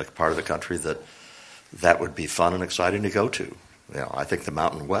part of the country that would be fun and exciting to go to. I think the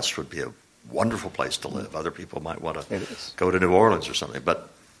Mountain West would be a wonderful place to live. Other people might want to go to New Orleans or something, but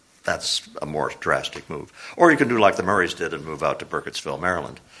that's a more drastic move. Or you can do like the Murrays did and move out to Burkittsville,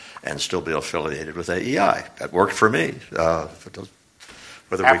 Maryland, and still be affiliated with AEI. That worked for me. Kind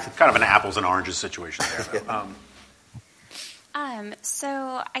of an apples and oranges situation there.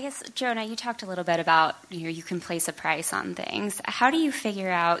 So I guess, Jonah, you talked a little bit about you can place a price on things. How do you figure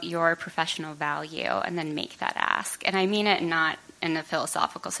out your professional value and then make that ask? And I mean it not in a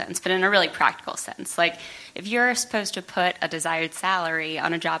philosophical sense, but in a really practical sense. Like, if you're supposed to put a desired salary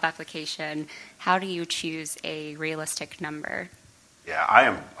on a job application, how do you choose a realistic number? Yeah, I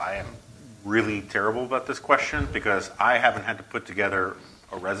am really terrible about this question because I haven't had to put together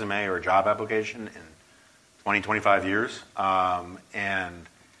a resume or a job application in 20, 25 years.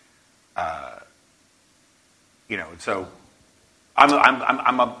 So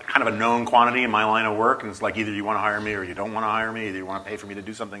I'm a kind of a known quantity in my line of work, and it's like either you want to hire me or you don't want to hire me, either you want to pay for me to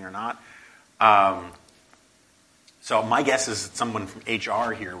do something or not. So my guess is that someone from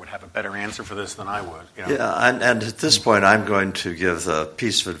HR here would have a better answer for this than I would. Yeah, and at this point I'm going to give a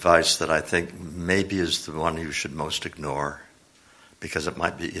piece of advice that I think maybe is the one you should most ignore because it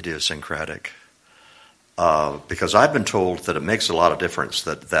might be idiosyncratic. Because I've been told that it makes a lot of difference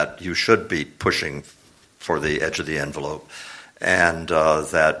that you should be pushing for the edge of the envelope, and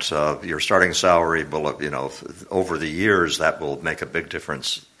that your starting salary will, over the years, that will make a big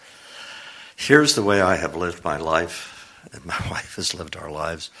difference Here's the way I have lived my life, and my wife has lived our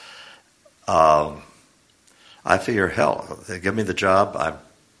lives. I figure, hell, they give me the job,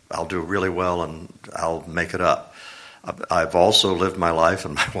 I'll do really well, and I'll make it up. I've also lived my life,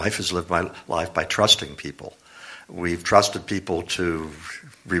 and my wife has lived my life by trusting people. We've trusted people to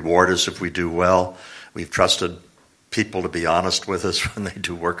reward us if we do well. We've trusted people to be honest with us when they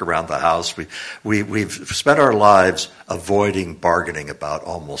do work around the house. We've spent our lives avoiding bargaining about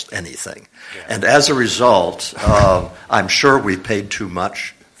almost anything. Yeah. And as a result, I'm sure we paid too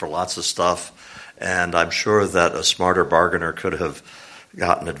much for lots of stuff, and I'm sure that a smarter bargainer could have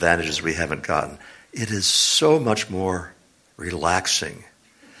gotten advantages we haven't gotten. It is so much more relaxing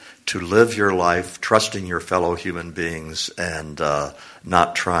to live your life trusting your fellow human beings and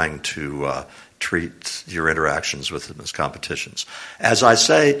not trying to treat your interactions with them as competitions. As I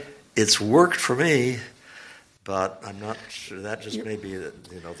say, it's worked for me, but I'm not sure. That just may be the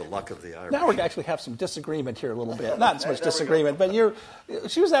luck of the Irish. Now we're actually have some disagreement here a little bit. Not so much disagreement, but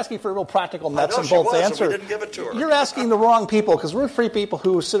she was asking for a real practical nuts and bolts answer. We didn't give it to her. You're asking the wrong people, because we're three people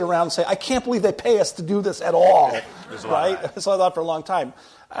who sit around and say, I can't believe they pay us to do this at all. Right? So I thought for a long time.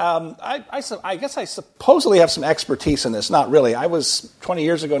 I guess I supposedly have some expertise in this. Not really. I was, 20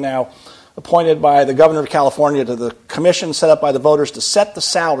 years ago now, appointed by the governor of California to the commission set up by the voters to set the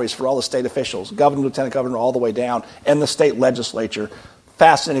salaries for all the state officials, governor, lieutenant governor, all the way down, and the state legislature.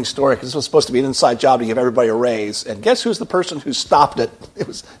 Fascinating story, because this was supposed to be an inside job to give everybody a raise. And guess who's the person who stopped it?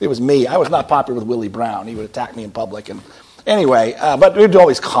 It was me. I was not popular with Willie Brown. He would attack me in public. And anyway, but we'd do all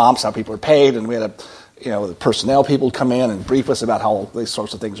these comps, how people are paid, and we had the personnel people would come in and brief us about how these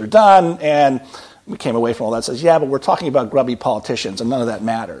sorts of things are done. And we came away from all that and says, yeah, but we're talking about grubby politicians, and none of that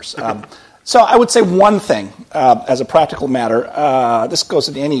matters. So I would say one thing as a practical matter. This goes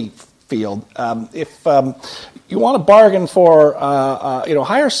in any field. If you want to bargain for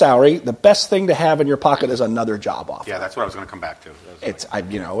higher salary, the best thing to have in your pocket is another job offer. Yeah, that's what I was going to come back to. It's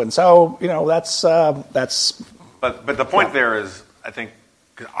and so that's. But the point there is, I think,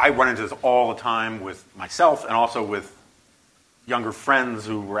 because I run into this all the time with myself and also with younger friends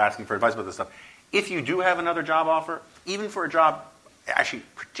who were asking for advice about this stuff. If you do have another job offer, even for a job, actually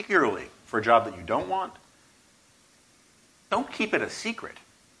particularly for a job that you don't want, don't keep it a secret,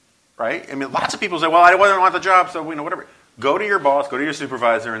 right? I mean, lots of people say, well, I don't want the job, so whatever. Go to your boss, go to your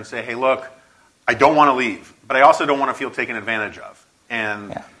supervisor and say, hey, look, I don't want to leave, but I also don't want to feel taken advantage of.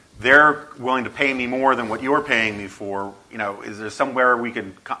 And they're willing to pay me more than what you're paying me for. Is there somewhere we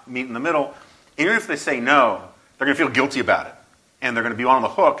can meet in the middle? Even if they say no, they're going to feel guilty about it. And they're going to be on the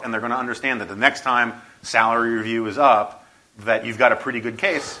hook, and they're going to understand that the next time salary review is up, that you've got a pretty good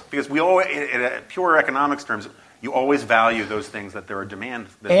case. Because we always, in pure economics terms, you always value those things that there are demand.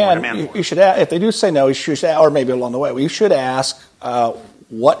 There's more demand for. You should ask, if they do say no, you should, or maybe along the way, you should ask,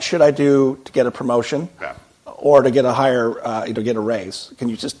 what should I do to get a promotion, or to get a higher, get a raise? Can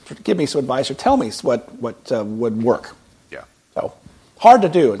you just give me some advice or tell me what would work? Yeah. So hard to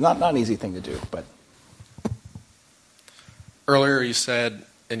do. It's not an easy thing to do, but. Earlier you said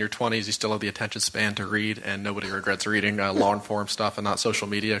in your 20s you still have the attention span to read, and nobody regrets reading long-form stuff and not social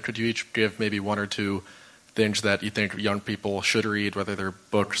media. Could you each give maybe one or two things that you think young people should read, whether they're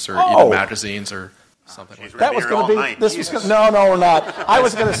books or even magazines or something like that? That was going to be this. Was no, we're not. I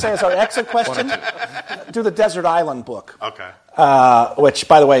was going to say as our exit question, do the Desert Island book. Okay. Which,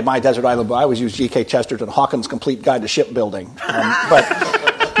 by the way, my Desert Island book, I always use G.K. Chesterton, Hawkins' Complete Guide to Shipbuilding.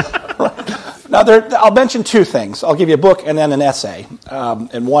 Now, I'll mention two things. I'll give you a book and then an essay.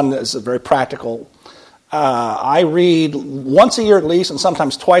 And one is very practical. I read once a year at least, and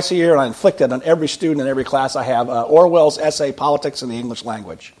sometimes twice a year, and I inflict it on every student in every class I have, Orwell's essay, Politics in the English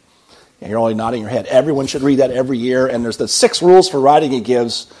Language. And you're only nodding your head. Everyone should read that every year, and there's the 6 rules for writing he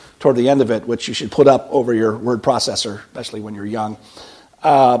gives toward the end of it, which you should put up over your word processor, especially when you're young.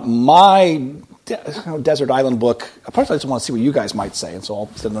 My Desert Island book, first I just want to see what you guys might say, and so I'll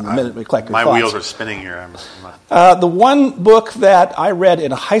sit in a minute and collect your thoughts. My wheels are spinning here. The one book that I read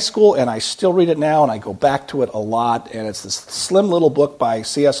in high school, and I still read it now, and I go back to it a lot, and it's this slim little book by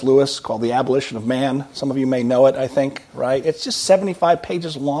C.S. Lewis called The Abolition of Man. Some of you may know it, I think, right? It's just 75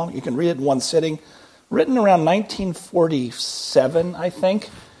 pages long. You can read it in one sitting. Written around 1947, I think,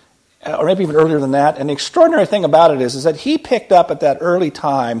 or maybe even earlier than that. And the extraordinary thing about it is that he picked up at that early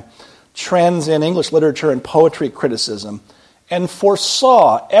time trends in English literature and poetry criticism and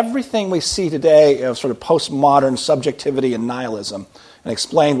foresaw everything we see today of sort of postmodern subjectivity and nihilism and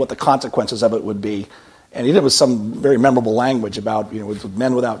explained what the consequences of it would be. And he did it with some very memorable language about, with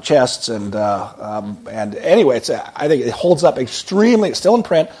men without chests. And anyway, I think it holds up extremely, it's still in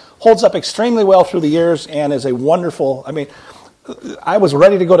print, holds up extremely well through the years and is a wonderful, I was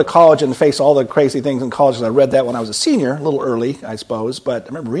ready to go to college and face all the crazy things in college. And I read that when I was a senior, a little early, I suppose. But I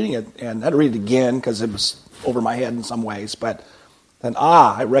remember reading it, and I had to read it again because it was over my head in some ways. But then,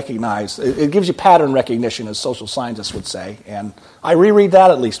 I recognize. It gives you pattern recognition, as social scientists would say. And I reread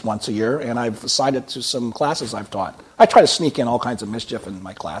that at least once a year, and I've assigned it to some classes I've taught. I try to sneak in all kinds of mischief in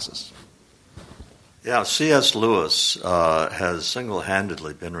my classes. Yeah, C.S. Lewis has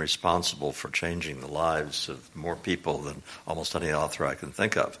single-handedly been responsible for changing the lives of more people than almost any author I can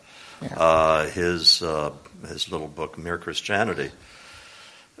think of. Yeah. His little book, Mere Christianity,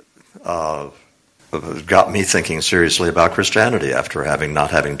 got me thinking seriously about Christianity after not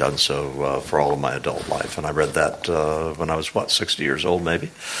having done so for all of my adult life. And I read that when I was, 60 years old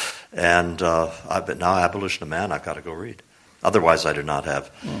maybe. And but now Abolition of Man I've got to go read. Otherwise I do not have.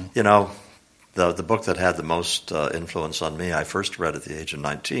 The book that had the most influence on me, I first read at the age of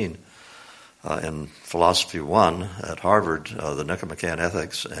 19 in Philosophy 1 at Harvard, the Nicomachean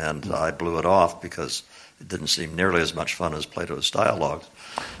Ethics, and I blew it off because it didn't seem nearly as much fun as Plato's Dialogues.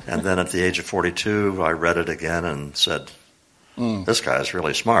 And then at the age of 42, I read it again and said, this guy is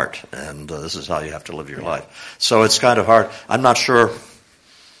really smart, and this is how you have to live your life. So it's kind of hard. I'm not sure.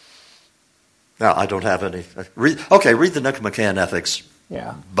 Now, I don't have any. Read the Nicomachean Ethics.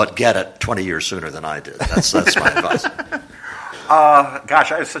 Yeah. But get it 20 years sooner than I did. That's my advice.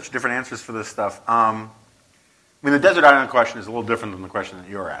 Gosh, I have such different answers for this stuff. I mean, the desert island question is a little different than the question that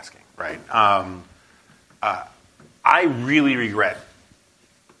you're asking, right? I really regret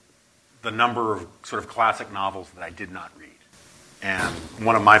the number of sort of classic novels that I did not read. And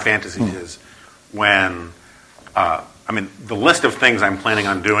one of my fantasies is when, the list of things I'm planning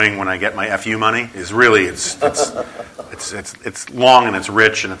on doing when I get my FU money is really, it's long and it's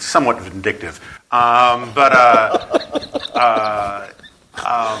rich and it's somewhat vindictive.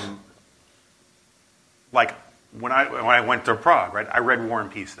 Like when I went to Prague, right, I read War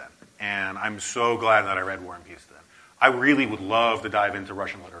and Peace then. And I'm so glad that I read War and Peace then. I really would love to dive into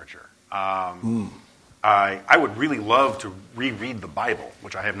Russian literature. I would really love to reread the Bible,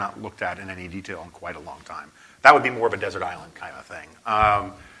 which I have not looked at in any detail in quite a long time. That would be more of a desert island kind of thing.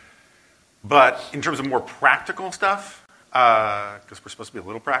 But in terms of more practical stuff, because we're supposed to be a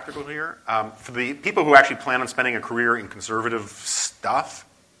little practical here, for the people who actually plan on spending a career in conservative stuff,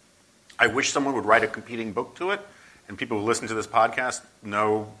 I wish someone would write a competing book to it. And people who listen to this podcast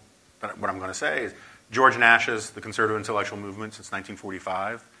know that what I'm going to say is George Nash's The Conservative Intellectual Movement since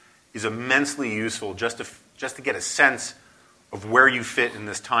 1945 is immensely useful just to get a sense of where you fit in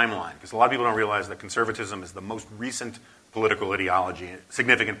this timeline. Because a lot of people don't realize that conservatism is the most recent political ideology,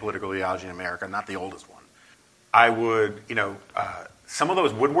 significant political ideology in America, not the oldest one. I would, some of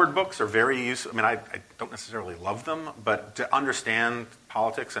those Woodward books are very useful. I mean, I don't necessarily love them, but to understand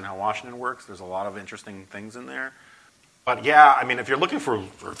politics and how Washington works, there's a lot of interesting things in there. But yeah, I mean, if you're looking for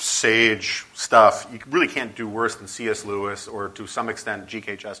sage stuff, you really can't do worse than C.S. Lewis or to some extent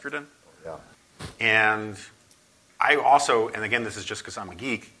G.K. Chesterton. Yeah. And I also, and again, this is just because I'm a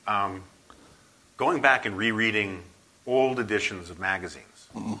geek, going back and rereading old editions of magazines,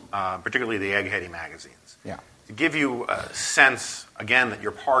 particularly the Eggheady magazines, to give you a sense, again, that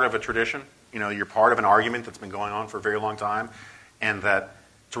you're part of a tradition, you're part of an argument that's been going on for a very long time, and that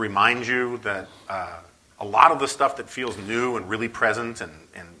to remind you that a lot of the stuff that feels new and really present and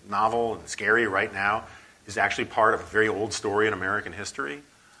novel and scary right now is actually part of a very old story in American history.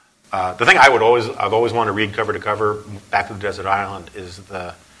 The thing I've always wanted to read cover to cover, Back to the Desert Island, is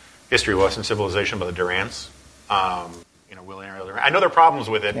the History of Western Civilization by the Durants. Will and Ariel Durant. I know there are problems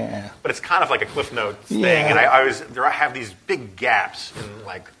with it, but it's kind of like a Cliff Notes thing, and I have these big gaps in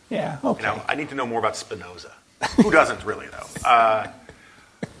I need to know more about Spinoza. Who doesn't really, though?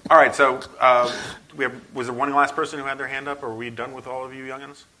 All right, so was there one last person who had their hand up, or are we done with all of you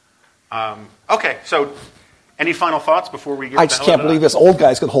youngins? Okay, so any final thoughts before we get I just can't believe this old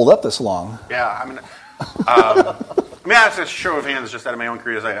guy's could hold up this long. Yeah, I mean, I mean, that's a show of hands just out of my own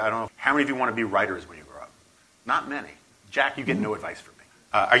curiosity. I don't know. How many of you want to be writers when you grow up? Not many. Jack, you get no advice from me.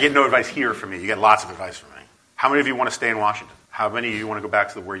 I get no advice here from me. You get lots of advice from me. How many of you want to stay in Washington? How many of you want to go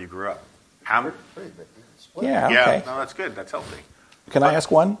back to where you grew up? How many? Yeah, okay. Yeah, no, that's good. That's healthy. Can I ask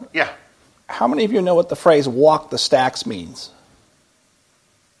one? Yeah. How many of you know what the phrase walk the stacks means?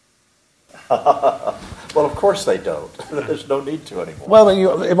 Well, of course they don't. There's no need to anymore.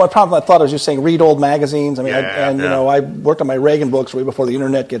 Well, my problem I thought was just saying read old magazines. I mean, I worked on my Reagan books way before the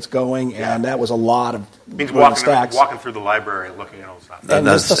internet gets going, and that was a lot of stacks. Walking through the library, looking at old stuff. And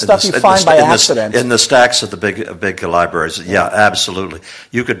it's the stuff you find by accident. In the stacks of the big libraries, absolutely.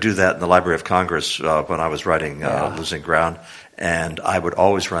 You could do that in the Library of Congress when I was writing Losing Ground, and I would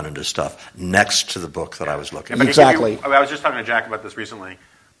always run into stuff next to the book that I was looking But at. Exactly. I was just talking to Jack about this recently.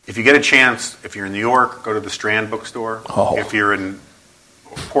 If you get a chance, if you're in New York, go to the Strand bookstore. Oh. If you're in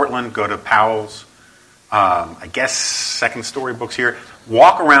Portland, go to Powell's. I guess Second Story Books here.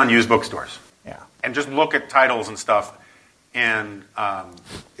 Walk around used bookstores. Yeah. And just look at titles and stuff. And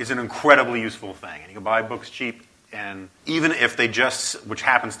it's an incredibly useful thing. And you can buy books cheap. And even if they just, which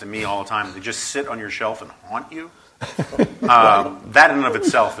happens to me all the time, they just sit on your shelf and haunt you, that in and of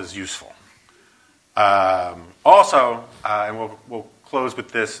itself is useful. Also, and we'll close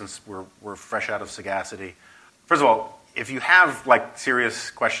with this since we're fresh out of Sagacity. First of all, if you have like serious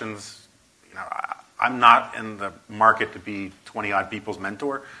questions, I'm not in the market to be 20-odd people's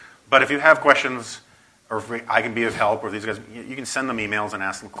mentor, but if you have questions, or if I can be of help, or these guys, you can send them emails and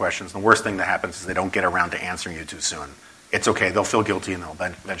ask them questions. The worst thing that happens is they don't get around to answering you too soon. It's okay. They'll feel guilty and they'll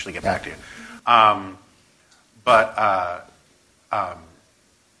eventually get back to you. But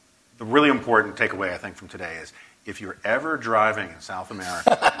the really important takeaway, I think, from today is if you're ever driving in South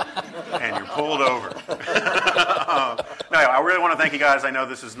America and you're pulled over. No, I really want to thank you guys. I know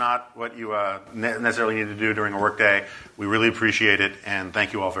this is not what you necessarily need to do during a work day. We really appreciate it, and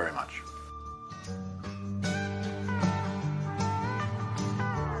thank you all very much.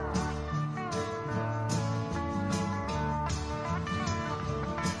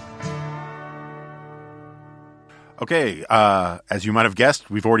 Okay, as you might have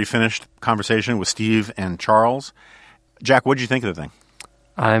guessed, we've already finished conversation with Steve and Charles. Jack, what did you think of the thing?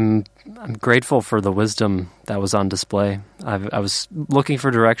 I'm grateful for the wisdom that was on display. I was looking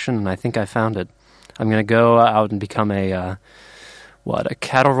for direction, and I think I found it. I'm going to go out and become a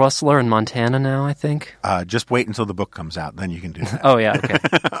cattle rustler in Montana now, I think. Just wait until the book comes out, then you can do that. Oh, yeah, okay.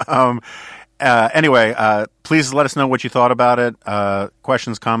 Anyway, please let us know what you thought about it.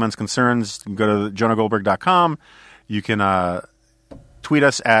 Questions, comments, concerns, you can go to jonahgoldberg.com. You can tweet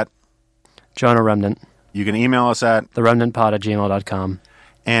us at Jonah Remnant. You can email us at theremnantpod@gmail.com.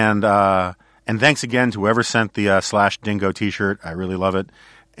 And thanks again to whoever sent the /Dingo t-shirt. I really love it.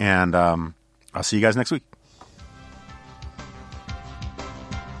 And I'll see you guys next week.